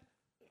yet,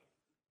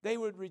 they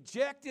would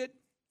reject it.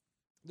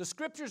 The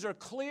scriptures are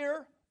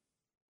clear,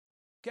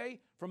 okay,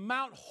 from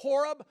Mount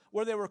Horeb,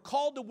 where they were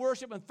called to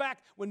worship. In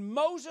fact, when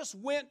Moses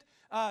went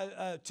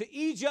to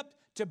Egypt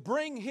to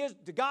bring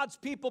God's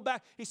people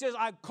back, he says,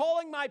 I'm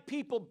calling my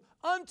people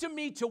unto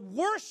me to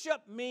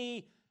worship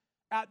me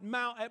at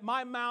Mount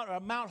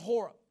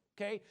Horeb.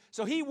 Okay?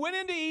 So he went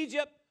into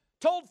Egypt,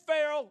 told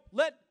Pharaoh,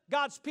 let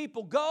God's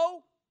people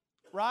go,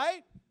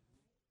 right?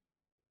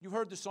 You've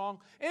heard the song.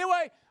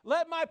 Anyway,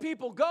 let my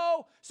people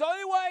go. So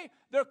anyway,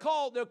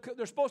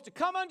 they're supposed to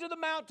come unto the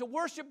mount to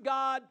worship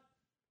God.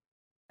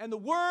 And the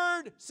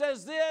word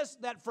says this,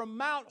 that from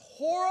Mount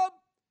Horeb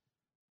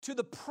to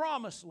the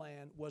promised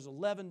land was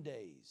 11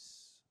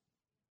 days.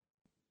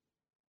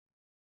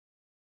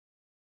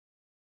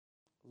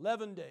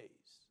 11 days.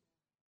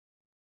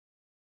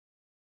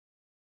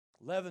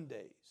 11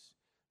 days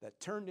that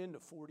turned into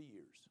 40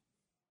 years.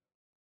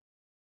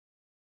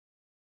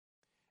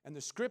 And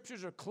the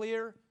scriptures are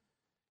clear.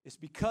 It's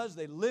because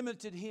they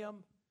limited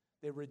him.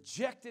 They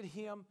rejected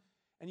him.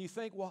 And you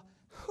think, well,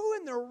 who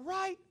in their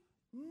right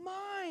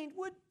mind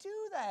would do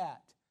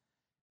that?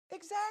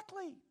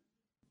 Exactly.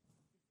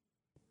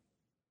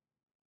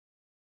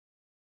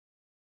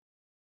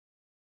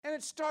 And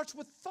it starts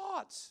with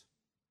thoughts.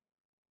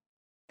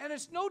 And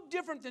it's no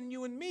different than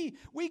you and me.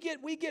 We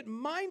get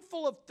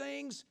mindful of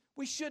things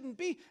we shouldn't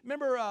be.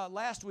 Remember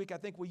last week, I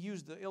think we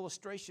used the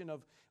illustration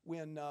of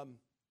when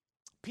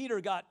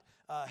Peter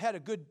had a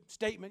good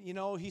statement.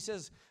 He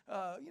says,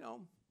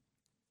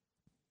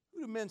 who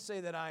do men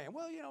say that I am?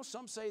 Well,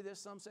 some say this,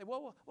 some say,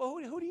 well,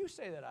 who do you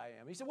say that I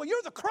am? He said, well,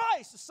 you're the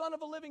Christ, the Son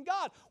of a living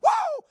God.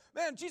 Whoa!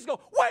 Man, Jesus goes,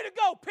 way to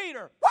go,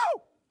 Peter.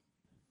 Whoa!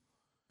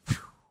 Whew.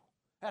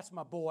 That's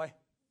my boy.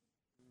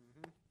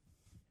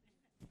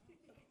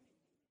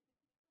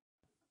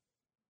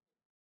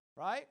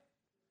 Right?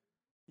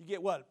 You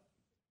get what? A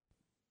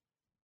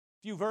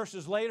few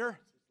verses later?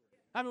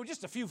 I mean,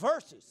 just a few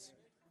verses.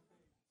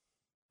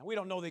 And we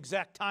don't know the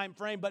exact time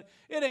frame, but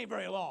it ain't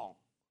very long.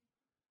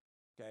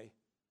 Okay?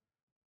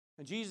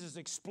 And Jesus is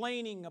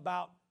explaining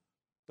about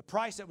the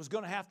price that was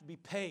going to have to be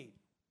paid.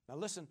 Now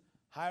listen,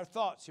 higher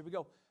thoughts. Here we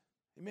go.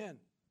 Amen.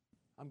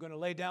 I'm going to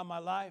lay down my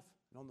life,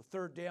 and on the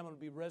third day I'm going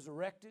to be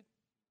resurrected.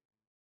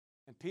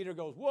 And Peter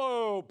goes,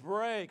 whoa,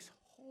 brakes,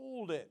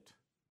 hold it.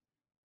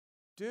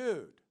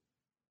 Dude,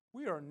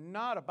 we are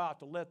not about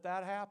to let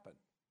that happen.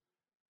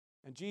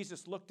 And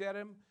Jesus looked at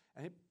him,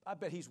 and I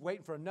bet he's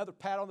waiting for another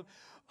pat on the...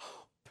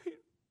 Oh, Peter,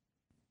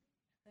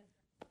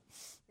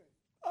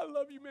 I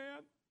love you, man.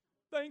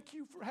 Thank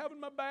you for having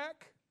my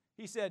back.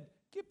 He said,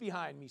 get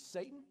behind me,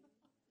 Satan.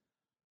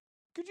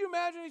 Could you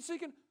imagine? He's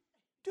thinking,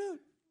 dude,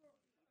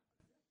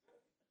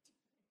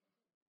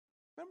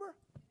 remember?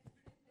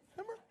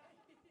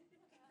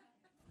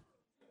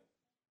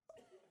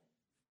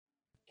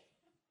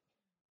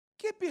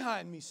 Get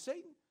behind me,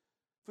 Satan,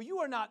 for you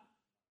are not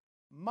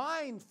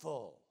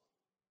mindful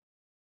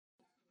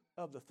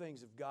of the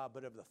things of God,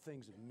 but of the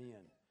things of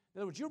men. In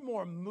other words, you're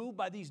more moved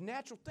by these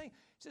natural things.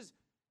 He says,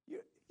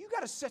 you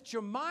got to set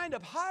your mind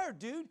up higher,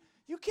 dude.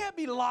 You can't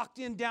be locked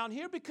in down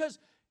here because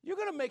you're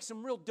going to make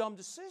some real dumb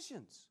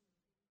decisions.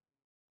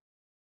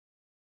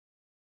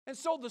 And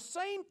so the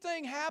same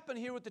thing happened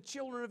here with the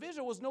children of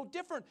Israel. Was no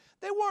different.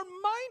 They weren't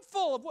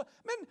mindful of what,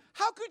 man,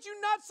 how could you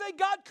not say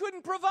God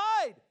couldn't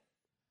provide?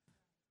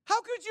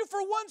 How could you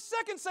for 1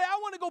 second say, I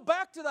want to go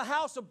back to the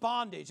house of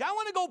bondage. I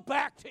want to go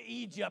back to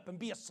Egypt and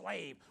be a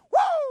slave.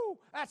 Woo!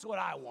 That's what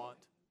I want.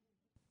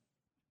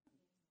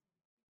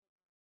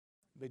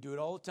 They do it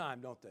all the time,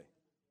 don't they?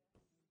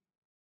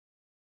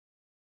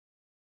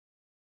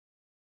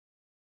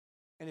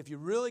 And if you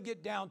really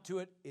get down to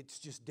it, it's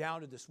just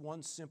down to this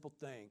one simple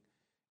thing.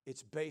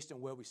 It's based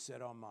on where we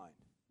set our mind.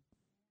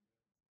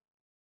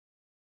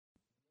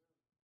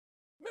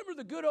 Remember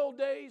the good old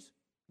days?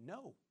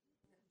 No.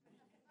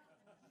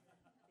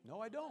 No,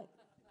 I don't.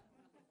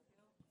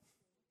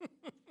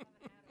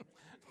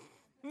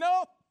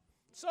 No,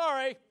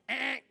 sorry.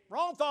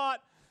 Wrong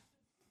thought.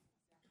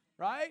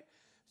 Right?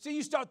 See,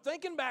 you start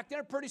thinking back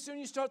there, pretty soon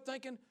you start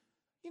thinking,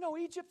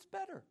 Egypt's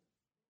better.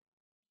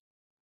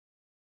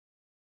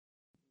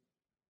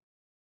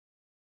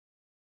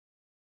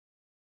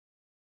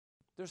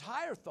 There's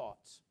higher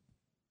thoughts.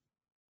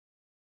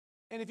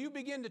 And if you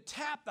begin to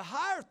tap the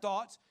higher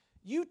thoughts,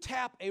 you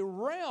tap a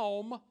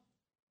realm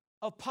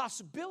of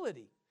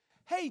possibility.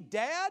 Hey,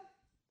 Dad,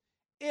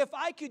 if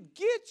I could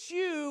get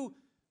you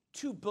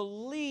to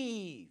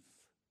believe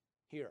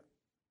here,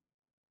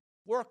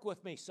 work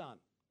with me, son.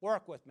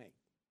 Work with me.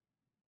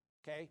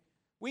 Okay?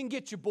 We can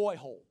get your boy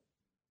whole.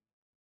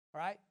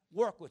 All right?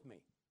 Work with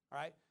me. All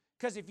right?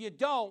 Because if you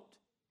don't,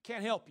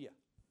 can't help you.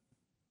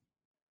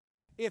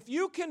 If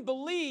you can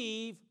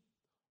believe,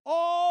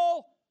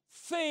 all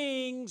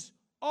things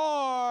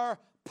are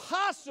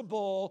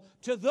possible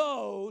to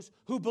those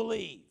who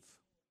believe.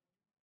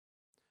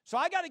 So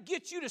I got to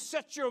get you to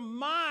set your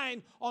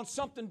mind on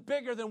something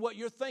bigger than what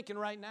you're thinking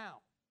right now.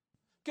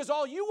 Because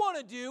all you want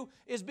to do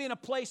is be in a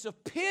place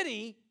of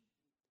pity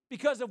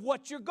because of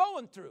what you're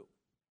going through.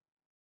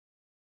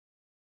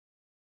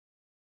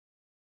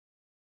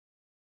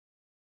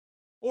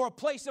 Or a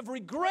place of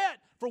regret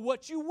for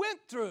what you went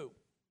through.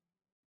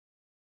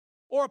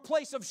 Or a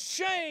place of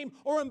shame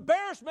or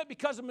embarrassment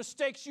because of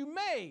mistakes you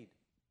made.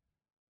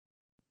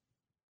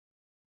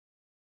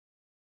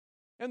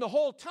 And the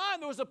whole time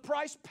there was a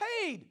price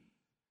paid.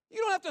 You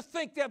don't have to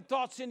think them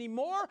thoughts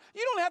anymore.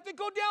 You don't have to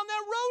go down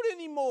that road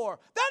anymore.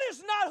 That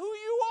is not who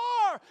you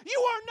are.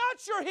 You are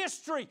not your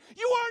history.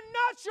 You are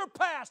not your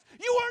past.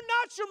 You are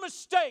not your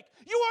mistake.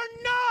 You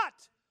are not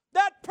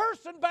that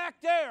person back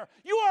there.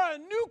 You are a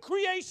new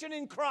creation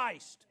in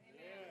Christ.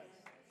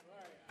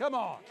 Come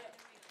on.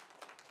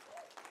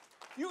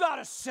 You got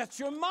to set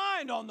your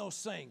mind on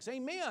those things.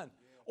 Amen.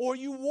 Or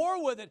you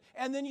war with it,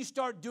 and then you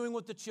start doing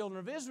what the children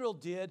of Israel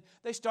did.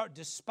 They start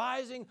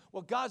despising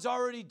what God's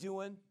already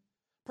doing.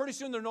 Pretty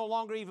soon they're no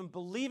longer even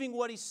believing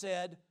what He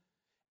said.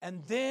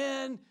 And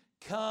then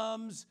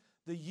comes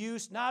the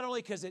use, not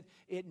only because it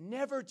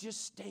never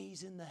just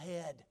stays in the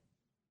head.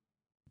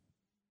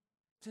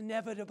 It's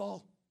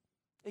inevitable.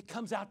 It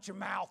comes out your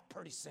mouth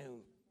pretty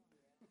soon.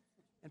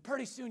 And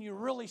pretty soon you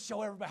really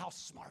show everybody how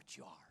smart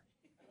you are.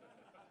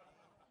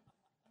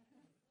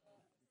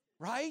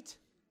 Right?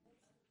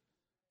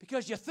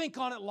 Because you think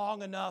on it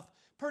long enough,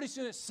 pretty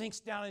soon it sinks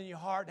down in your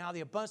heart. Now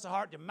the abundance of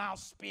heart, your mouth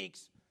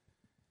speaks.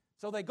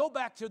 So they go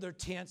back to their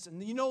tents,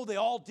 and they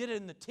all did it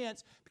in the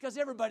tents because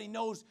everybody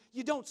knows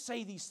you don't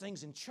say these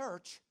things in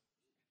church.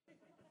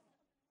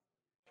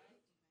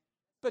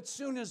 But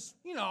soon as,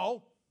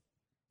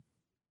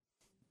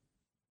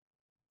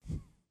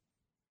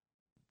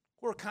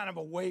 we're kind of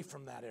away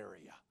from that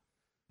area.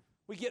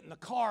 We get in the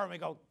car and we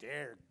go,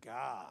 dear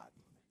God,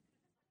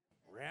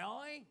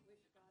 really?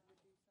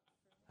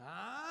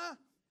 Huh?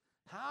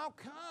 How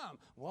come?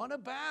 What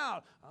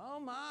about? Oh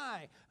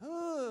my.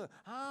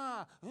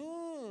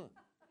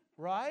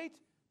 Right?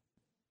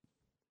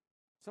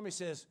 Somebody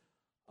says,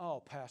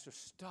 oh, Pastor,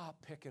 stop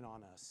picking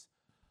on us.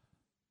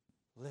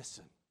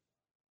 Listen.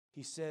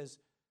 He says,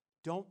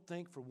 don't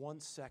think for 1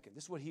 second.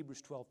 This is what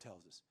Hebrews 12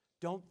 tells us.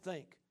 Don't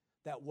think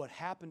that what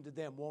happened to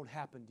them won't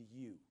happen to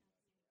you.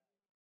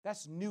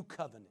 That's new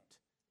covenant.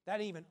 That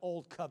ain't even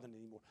old covenant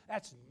anymore.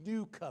 That's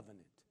new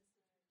covenant.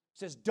 It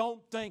says, don't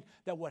think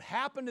that what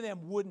happened to them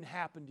wouldn't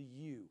happen to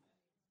you.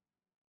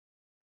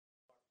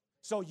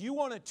 So you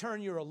want to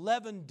turn your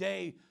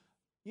 11-day,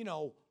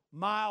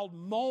 mild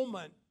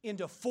moment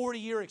into a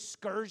 40-year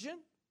excursion?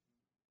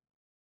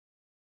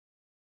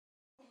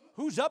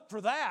 Who's up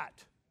for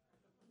that?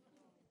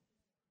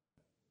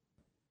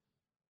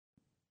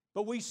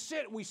 But we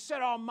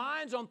set our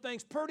minds on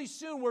things. Pretty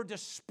soon we're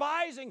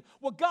despising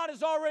what God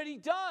has already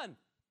done.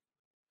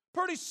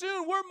 Pretty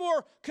soon we're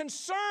more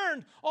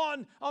concerned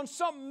on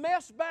some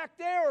mess back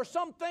there or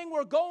something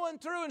we're going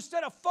through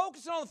instead of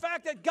focusing on the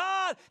fact that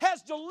God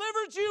has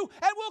delivered you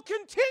and will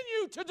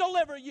continue to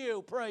deliver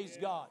you. Praise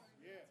God.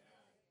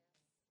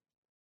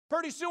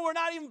 Pretty soon we're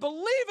not even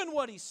believing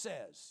what He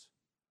says.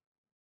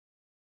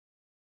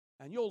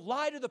 And you'll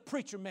lie to the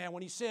preacher man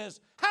when he says,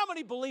 how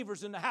many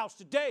believers in the house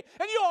today?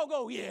 And you all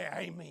go, yeah,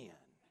 amen.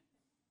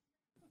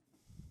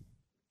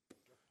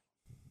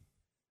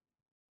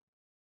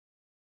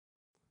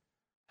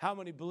 How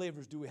many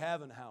believers do we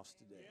have in the house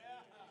today?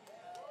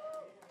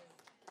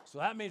 So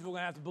that means we're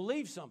going to have to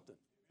believe something.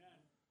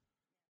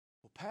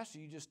 Well, Pastor,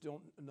 you just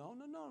don't.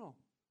 No.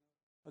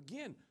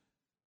 Again,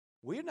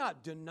 we're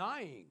not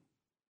denying.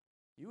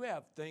 You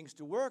have things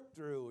to work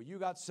through, or you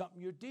got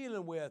something you're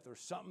dealing with, or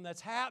something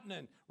that's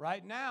happening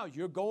right now.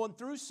 You're going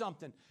through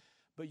something.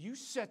 But you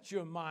set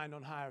your mind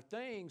on higher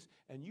things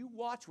and you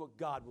watch what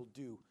God will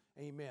do.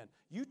 Amen.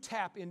 You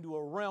tap into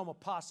a realm of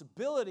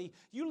possibility.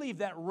 You leave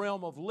that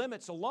realm of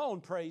limits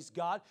alone, praise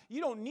God. You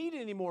don't need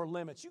any more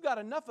limits. You got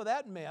enough of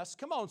that mess.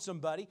 Come on,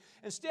 somebody.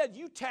 Instead,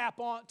 you tap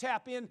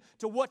in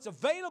to what's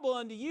available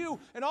unto you,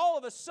 and all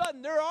of a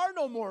sudden, there are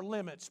no more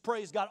limits,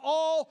 praise God.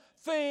 All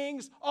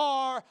things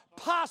are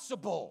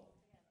possible.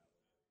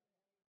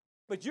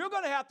 But you're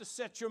going to have to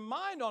set your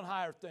mind on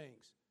higher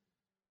things.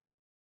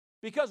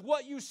 Because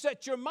what you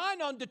set your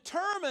mind on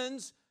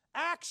determines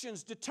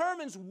actions,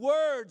 determines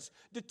words,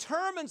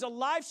 determines a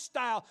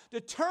lifestyle,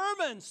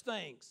 determines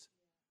things.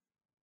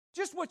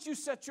 Just what you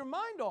set your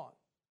mind on.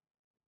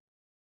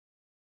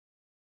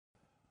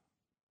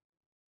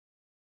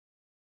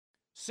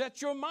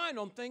 Set your mind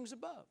on things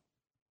above.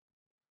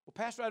 Well,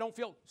 Pastor, I don't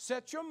feel.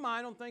 Set your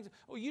mind on things.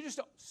 Oh, you just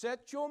don't.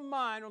 Set your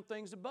mind on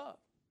things above.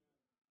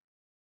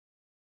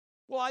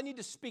 Well, I need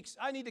to speak.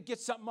 I need to get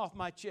something off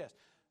my chest.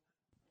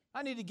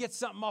 I need to get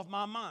something off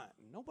my mind.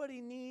 Nobody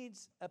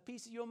needs a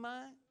piece of your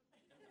mind.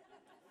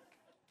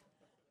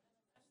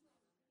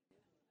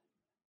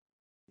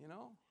 You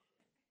know?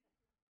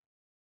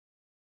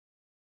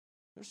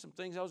 There's some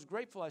things I was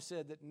grateful I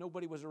said that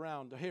nobody was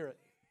around to hear it.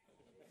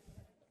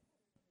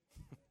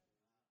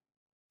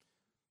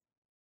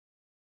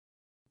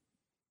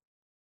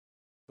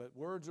 But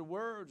words are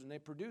words, and they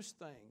produce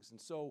things.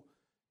 And so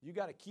you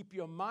got to keep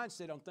your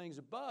mindset on things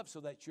above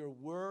so that your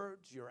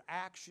words, your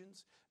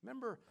actions,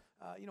 remember,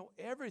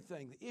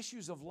 everything, the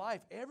issues of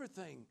life,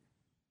 everything,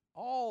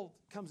 all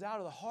comes out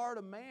of the heart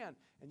of man.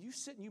 And you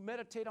sit and you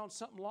meditate on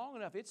something long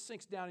enough, it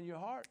sinks down in your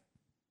heart.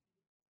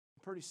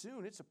 Pretty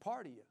soon, it's a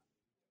part of you.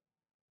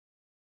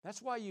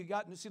 That's why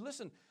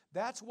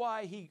that's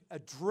why he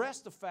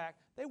addressed the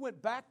fact they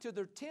went back to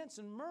their tents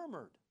and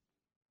murmured.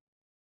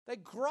 They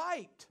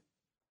griped.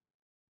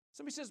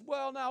 Somebody says,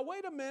 well, now,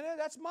 wait a minute,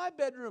 that's my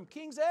bedroom,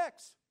 King's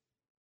X.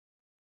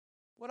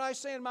 What I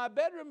say in my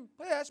bedroom,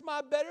 hey, that's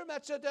my bedroom,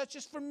 that's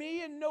just for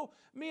me and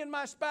me and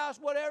my spouse,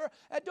 whatever.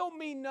 That don't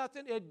mean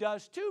nothing. It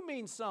does too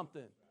mean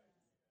something.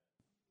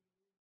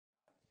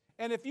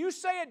 And if you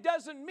say it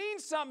doesn't mean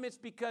something, it's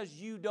because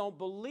you don't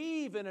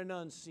believe in an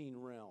unseen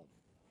realm.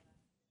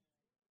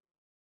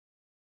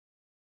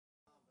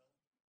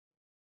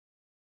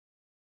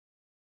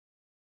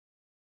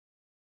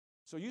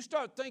 So you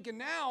start thinking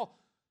now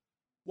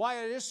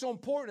why it is so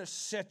important to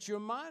set your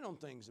mind on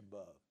things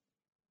above.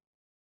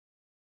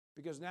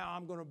 Because now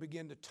I'm going to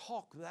begin to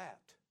talk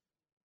that.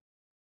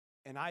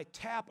 And I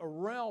tap a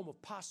realm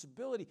of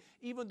possibility,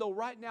 even though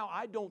right now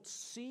I don't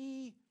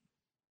see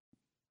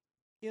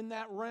in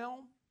that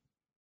realm.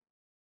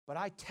 But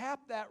I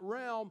tap that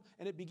realm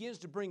and it begins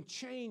to bring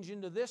change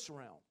into this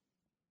realm.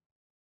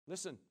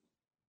 Listen,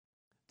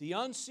 the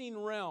unseen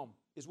realm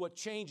is what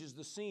changes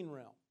the seen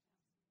realm.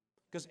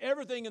 Because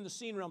everything in the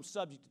seen realm is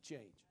subject to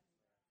change.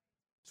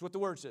 That's what the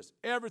word says.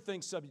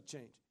 Everything's subject to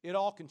change. It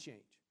all can change.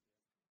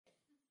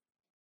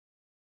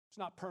 It's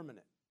not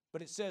permanent.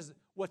 But it says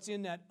what's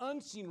in that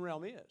unseen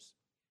realm is.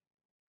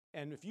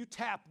 And if you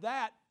tap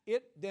that,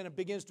 then it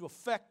begins to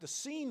affect the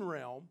seen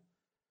realm.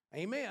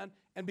 Amen.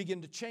 And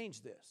begin to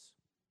change this.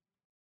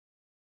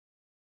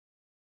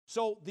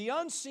 So the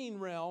unseen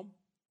realm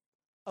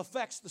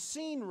affects the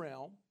seen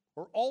realm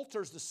or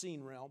alters the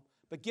seen realm.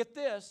 But get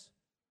this.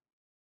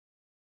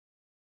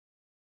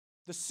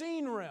 The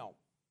seen realm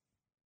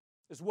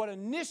is what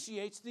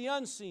initiates the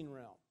unseen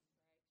realm.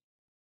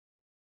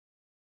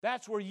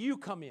 That's where you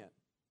come in.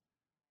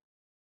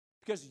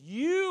 Because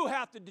you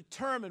have to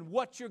determine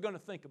what you're going to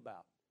think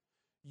about.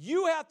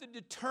 You have to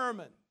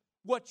determine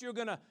what you're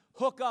going to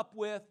hook up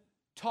with,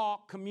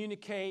 talk,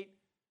 communicate,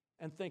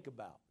 and think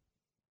about.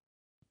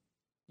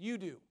 You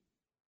do.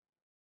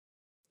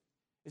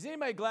 Is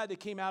anybody glad they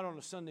came out on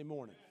a Sunday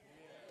morning?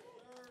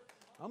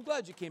 I'm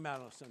glad you came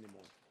out on a Sunday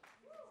morning.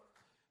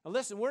 Now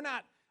listen, we're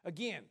not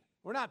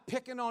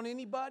picking on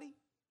anybody.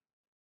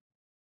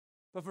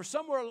 But for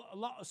somewhere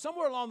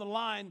along the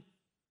line,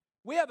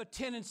 we have a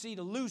tendency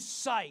to lose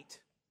sight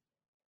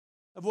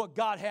of what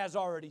God has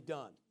already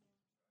done.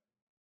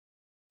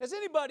 Has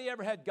anybody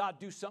ever had God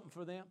do something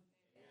for them?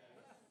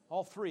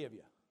 All three of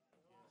you.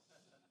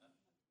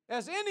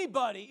 Has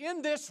anybody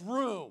in this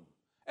room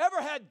ever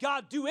had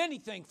God do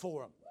anything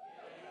for them?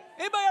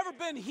 Anybody ever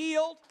been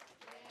healed?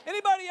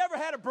 Anybody ever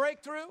had a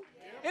breakthrough?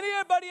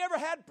 Anybody ever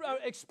had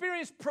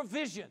experienced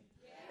provision?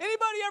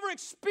 Anybody ever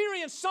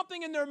experienced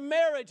something in their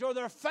marriage or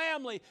their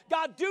family?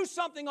 God do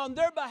something on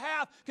their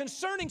behalf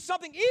concerning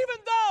something,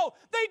 even though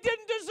they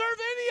didn't deserve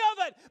any of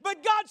it.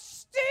 But God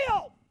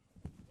still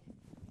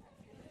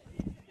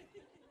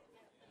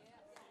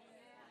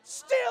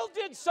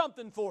did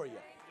something for you.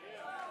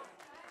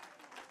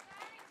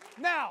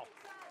 Now,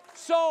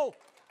 so,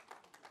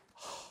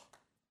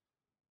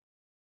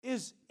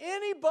 is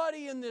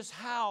anybody in this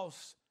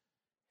house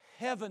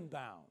heaven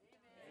bound?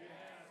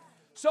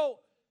 So,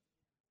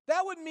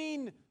 that would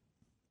mean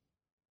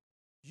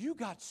you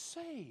got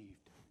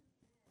saved.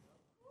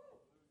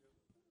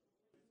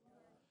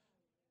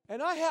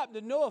 And I happen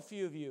to know a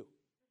few of you.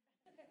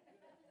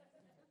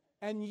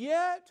 And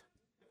yet,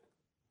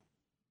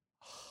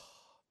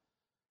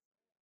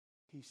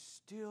 He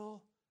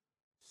still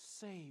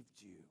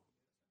saved you.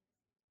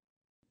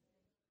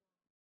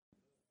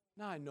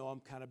 Now, I know I'm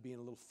kind of being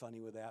a little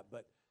funny with that,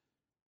 but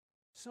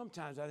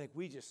sometimes I think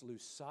we just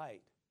lose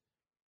sight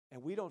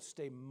and we don't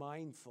stay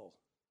mindful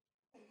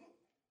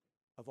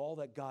of all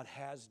that God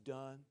has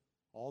done,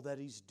 all that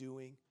He's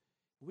doing.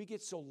 We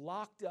get so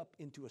locked up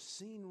into a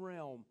seen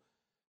realm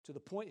to the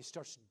point it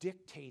starts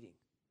dictating.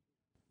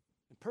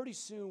 And pretty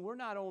soon, we're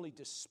not only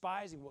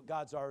despising what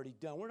God's already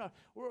done,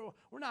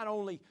 we're not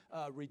only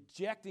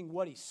rejecting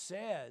what He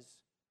says,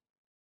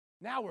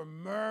 now we're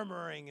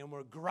murmuring and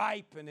we're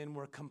griping and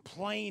we're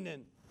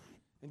complaining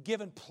and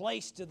giving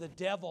place to the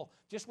devil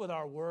just with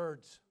our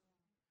words.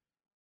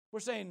 We're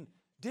saying,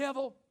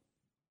 devil,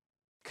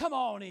 come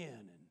on in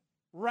and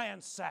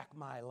ransack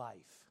my life.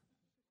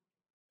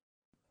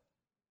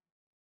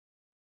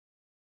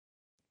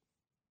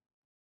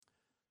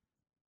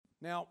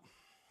 Now,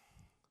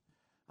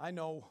 I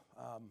know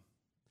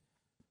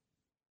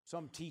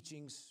some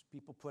teachings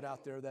people put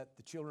out there that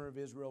the children of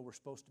Israel were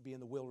supposed to be in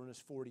the wilderness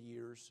 40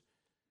 years.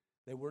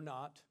 They were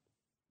not.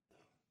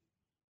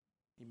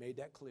 He made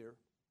that clear.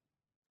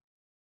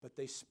 But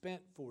they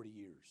spent 40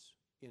 years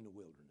in the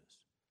wilderness.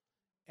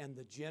 And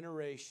the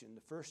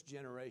first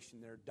generation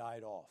there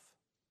died off.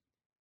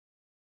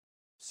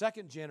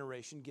 Second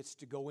generation gets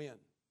to go in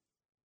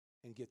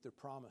and get their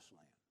promised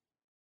land.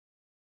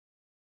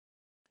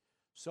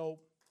 So,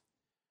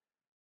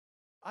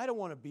 I don't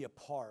want to be a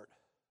part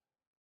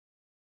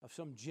of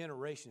some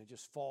generation that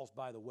just falls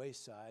by the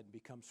wayside and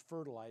becomes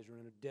fertilizer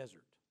in a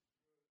desert.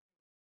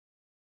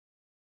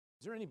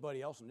 Is there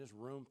anybody else in this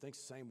room thinks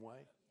the same way?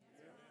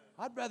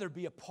 Yeah. I'd rather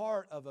be a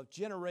part of a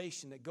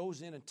generation that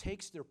goes in and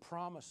takes their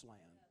promised land.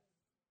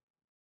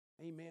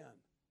 Amen.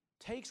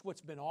 Takes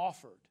what's been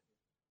offered.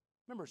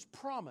 Remember, it's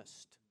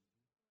promised.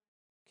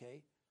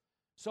 Okay?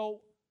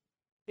 So,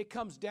 it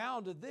comes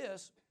down to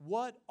this.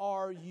 What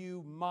are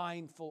you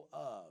mindful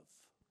of?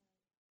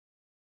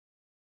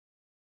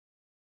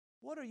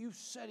 What are you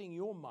setting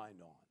your mind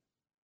on?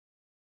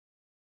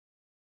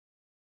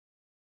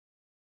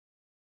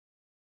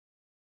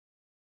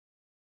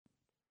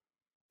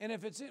 And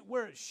if it's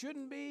where it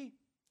shouldn't be,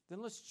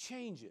 then let's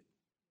change it.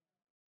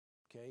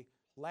 Okay?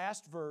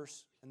 Last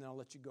verse, and then I'll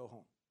let you go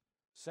home.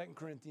 2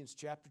 Corinthians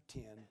chapter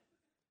 10,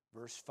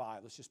 verse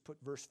 5. Let's just put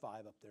verse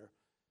 5 up there.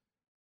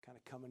 Kind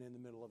of coming in the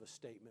middle of a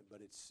statement, but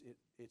it's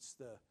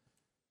the,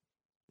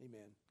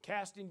 amen.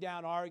 Casting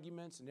down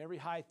arguments and every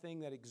high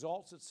thing that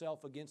exalts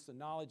itself against the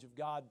knowledge of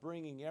God,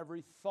 bringing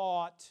every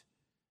thought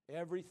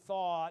into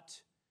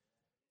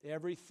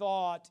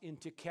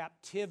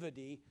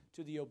captivity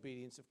to the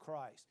obedience of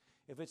Christ.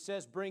 If it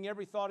says bring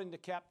every thought into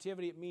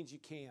captivity, it means you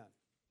can.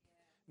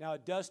 Now,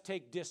 it does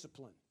take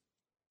discipline,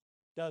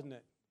 doesn't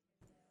it?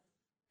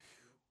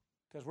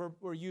 Because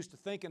we're used to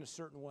thinking a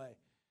certain way.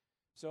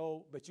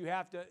 So, but you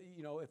have to,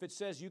 if it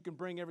says you can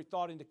bring every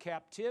thought into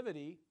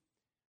captivity,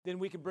 then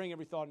we can bring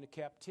every thought into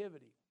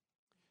captivity.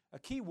 A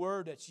key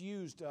word that's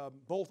used,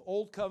 both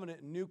Old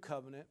Covenant and New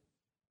Covenant,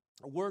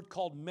 a word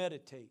called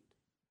meditate.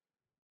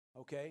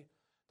 Okay?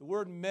 The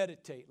word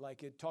meditate,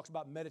 like it talks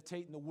about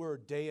meditating the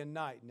Word day and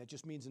night, and that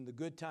just means in the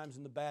good times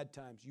and the bad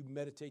times, you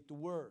meditate the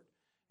Word.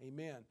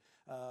 Amen.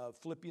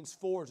 Philippians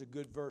 4 is a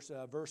good verse.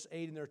 Verse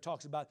 8 in there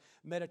talks about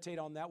meditate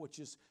on that which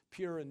is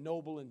pure and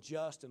noble and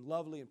just and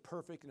lovely and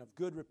perfect and of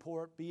good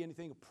report. Be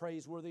anything of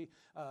praiseworthy,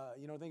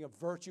 anything of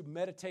virtue.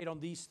 Meditate on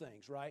these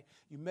things, right?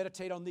 You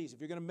meditate on these. If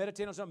you're going to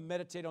meditate on something,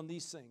 meditate on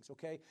these things,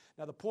 okay?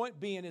 Now, the point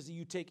being is that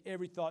you take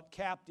every thought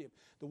captive.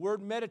 The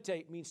word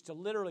meditate means to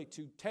literally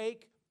to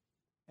take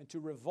and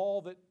to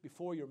revolve it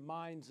before your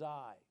mind's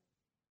eye.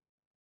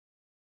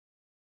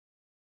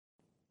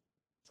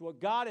 So what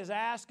God is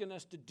asking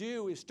us to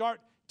do is start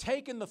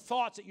taking the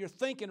thoughts that you're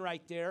thinking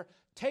right there,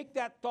 take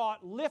that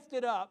thought, lift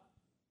it up,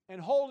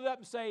 and hold it up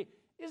and say,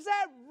 is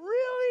that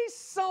really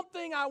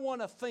something I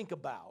want to think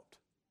about?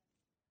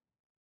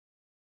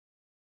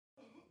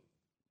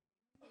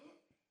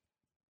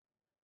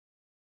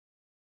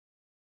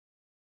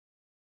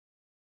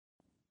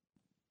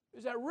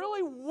 Is that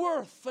really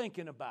worth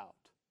thinking about?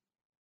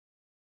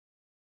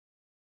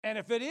 And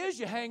if it is,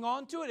 you hang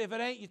on to it. If it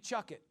ain't, you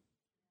chuck it.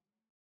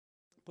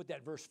 Put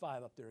that verse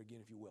 5 up there again,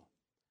 if you will.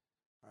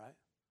 All right?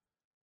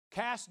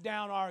 Cast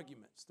down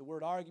arguments. The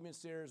word arguments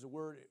there is a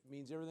word, it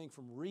means everything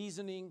from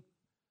reasoning,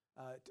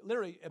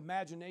 literally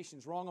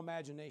imaginations, wrong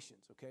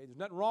imaginations, okay? There's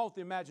nothing wrong with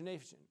the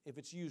imagination if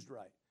it's used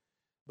right.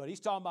 But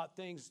he's talking about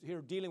things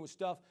here, dealing with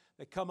stuff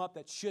that come up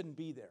that shouldn't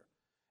be there.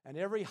 And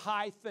every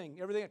high thing,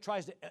 everything that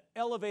tries to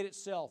elevate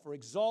itself or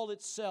exalt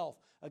itself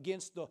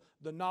against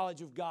the knowledge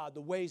of God,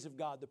 the ways of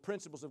God, the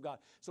principles of God.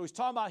 So he's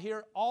talking about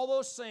here all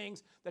those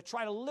things that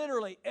try to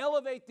literally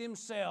elevate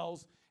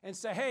themselves and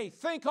say, hey,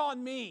 think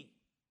on me.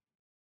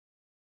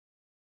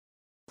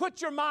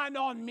 Put your mind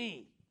on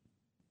me.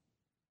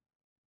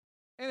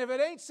 And if it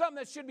ain't something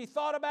that should be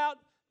thought about,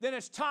 then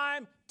it's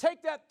time.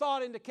 Take that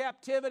thought into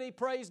captivity,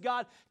 praise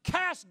God.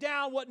 Cast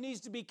down what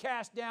needs to be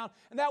cast down.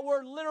 And that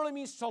word literally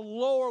means to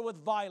lower with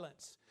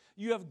violence.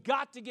 You have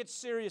got to get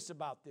serious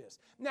about this.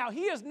 Now,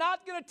 He is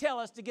not going to tell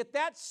us to get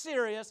that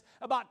serious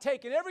about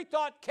taking every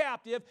thought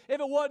captive if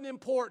it wasn't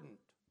important.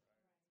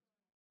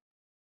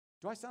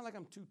 Do I sound like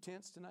I'm too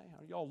tense tonight?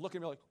 Are y'all looking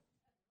at me like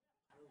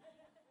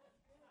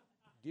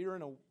deer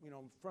in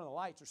front of the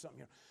lights or something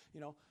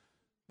here?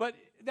 But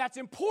that's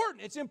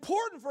important. It's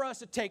important for us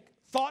to take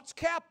thoughts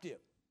captive.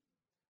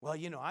 Well,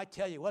 I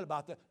tell you what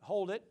about that.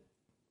 Hold it.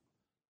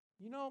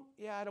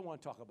 Yeah, I don't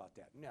want to talk about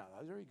that. No,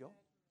 there you go.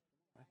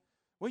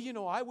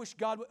 Well, I wish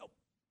God would. Oh.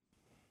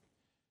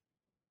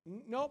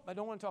 Nope, I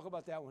don't want to talk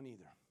about that one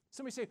either.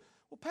 Somebody say,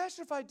 well,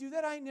 Pastor, if I do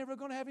that, I ain't never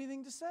going to have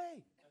anything to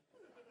say.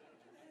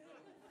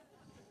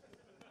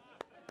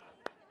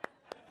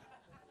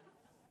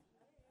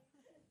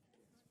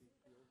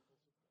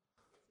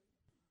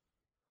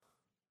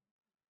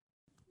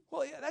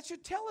 Well, yeah, that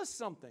should tell us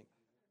something.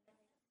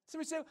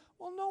 Somebody say,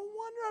 well, no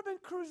wonder I've been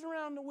cruising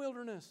around in the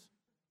wilderness.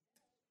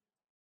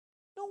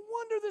 No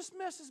wonder this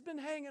mess has been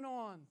hanging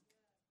on.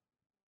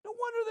 No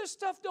wonder this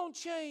stuff don't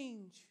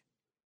change.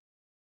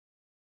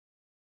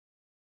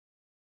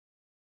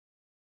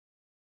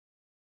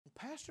 Well,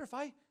 Pastor, if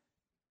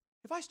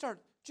I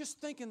start just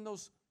thinking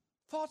those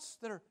thoughts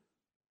that are,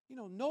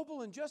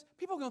 noble and just,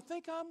 people are going to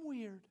think I'm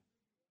weird.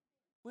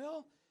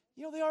 Well,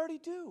 they already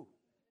do.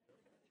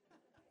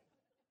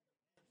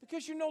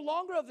 Because you're no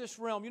longer of this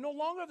realm, you're no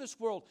longer of this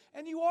world,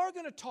 and you are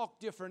going to talk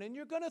different, and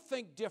you're going to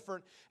think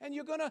different, and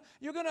you're going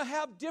to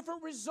have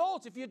different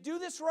results. If you do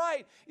this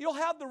right, you'll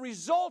have the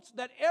results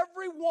that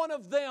every one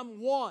of them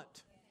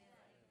want.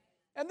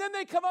 And then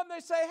they come up and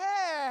they say,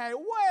 hey,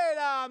 wait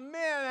a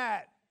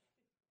minute.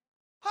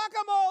 How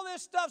come all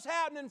this stuff's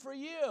happening for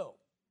you?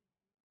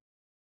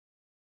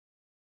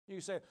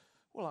 You say,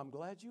 well, I'm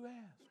glad you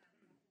asked.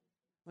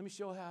 Let me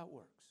show how it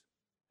works.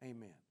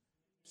 Amen.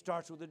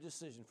 Starts with a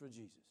decision for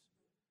Jesus.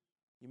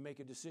 You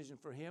make a decision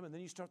for Him, and then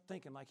you start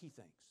thinking like He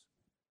thinks.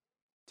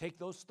 Take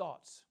those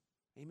thoughts,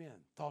 amen,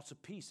 thoughts of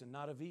peace and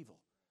not of evil,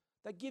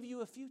 that give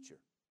you a future,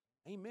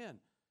 amen,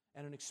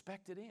 and an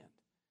expected end,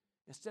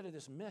 instead of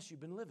this mess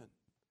you've been living.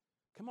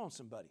 Come on,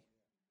 somebody.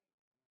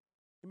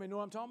 You may know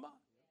what I'm talking about?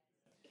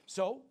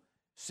 So,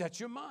 set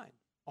your mind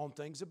on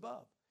things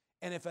above.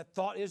 And if a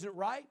thought isn't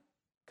right,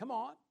 come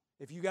on.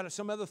 If you got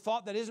some other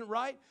thought that isn't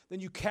right, then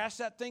you cast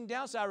that thing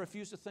down. Say, I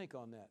refuse to think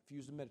on that,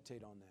 refuse to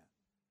meditate on that.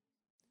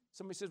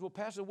 Somebody says, well,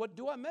 Pastor, what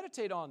do I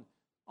meditate on?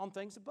 On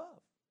things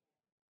above.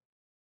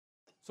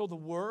 So the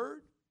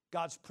Word,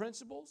 God's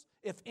principles,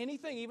 if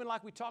anything, even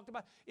like we talked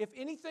about, if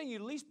anything, you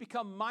at least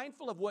become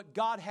mindful of what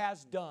God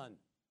has done.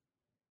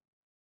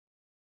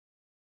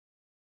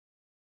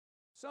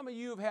 Some of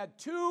you have had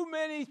too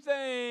many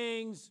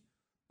things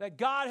that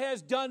God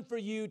has done for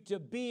you to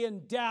be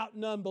in doubt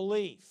and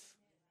unbelief.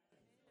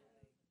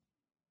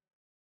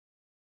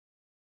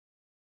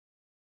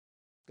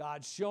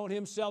 God's shown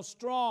Himself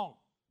strong.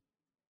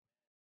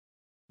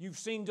 You've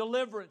seen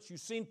deliverance. You've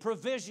seen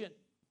provision.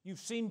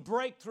 You've seen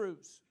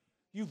breakthroughs.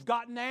 You've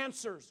gotten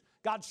answers.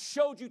 God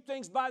showed you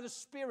things by the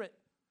Spirit.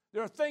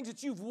 There are things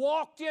that you've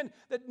walked in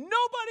that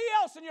nobody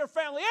else in your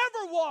family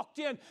ever walked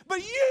in, but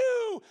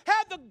you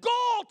had the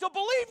gall to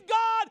believe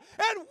God,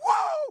 and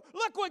whoa,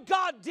 look what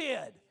God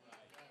did.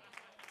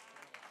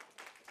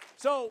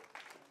 So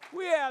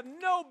we have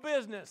no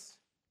business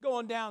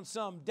going down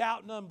some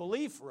doubt and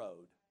unbelief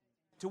road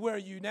to where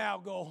you now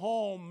go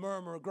home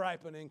murmur,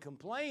 griping, and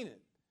complaining.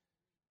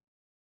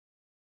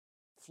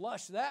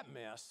 Flush that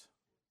mess.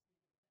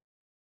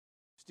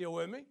 Still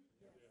with me?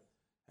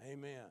 Yeah.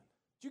 Amen.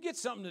 Did you get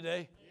something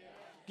today? Yeah.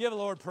 Give the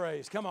Lord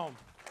praise. Come on.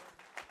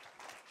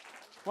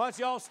 Why don't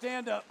y'all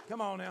stand up? Come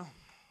on now.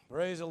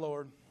 Praise the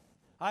Lord.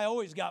 I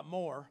always got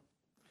more.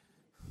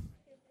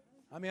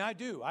 I mean, I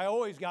do. I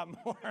always got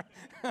more.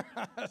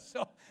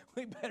 So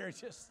we better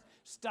just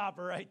stop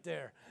right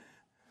there.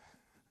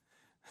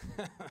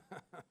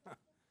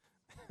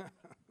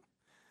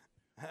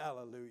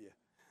 Hallelujah.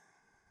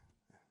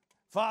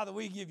 Father,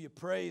 we give you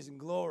praise and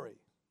glory.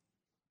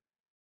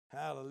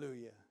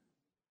 Hallelujah.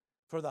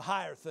 For the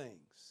higher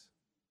things,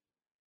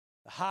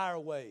 the higher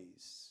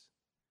ways,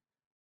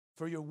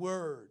 for your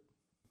word,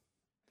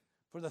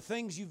 for the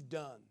things you've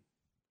done,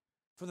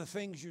 for the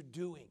things you're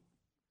doing,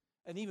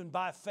 and even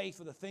by faith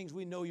for the things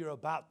we know you're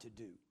about to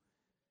do.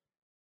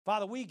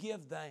 Father, we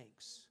give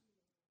thanks.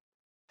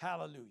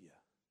 Hallelujah.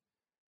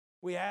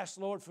 We ask,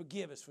 Lord,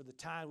 forgive us for the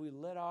time we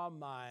let our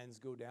minds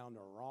go down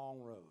the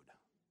wrong road.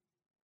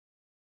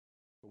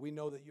 But we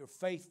know that you're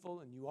faithful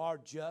and you are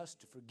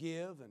just to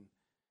forgive, and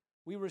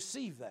we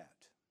receive that.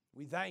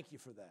 We thank you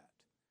for that.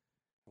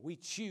 We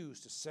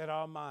choose to set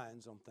our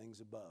minds on things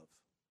above.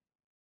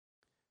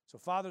 So,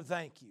 Father,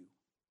 thank you.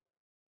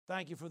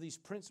 Thank you for these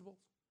principles,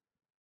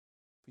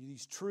 for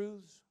these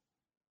truths.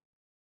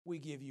 We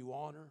give you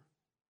honor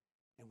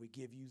and we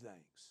give you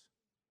thanks.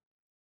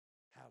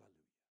 Hallelujah.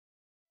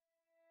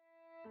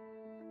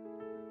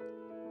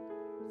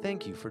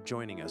 Thank you for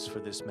joining us for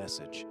this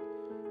message.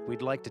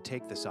 We'd like to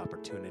take this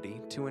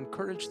opportunity to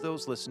encourage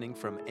those listening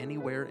from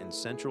anywhere in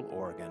Central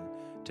Oregon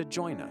to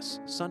join us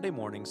Sunday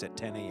mornings at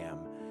 10 a.m.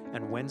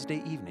 and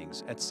Wednesday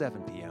evenings at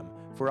 7 p.m.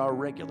 for our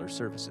regular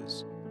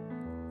services.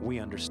 We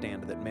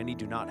understand that many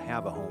do not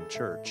have a home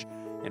church,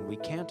 and we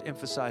can't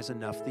emphasize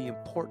enough the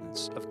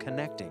importance of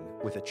connecting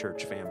with a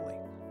church family.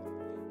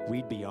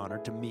 We'd be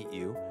honored to meet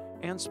you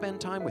and spend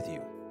time with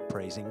you,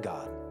 praising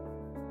God.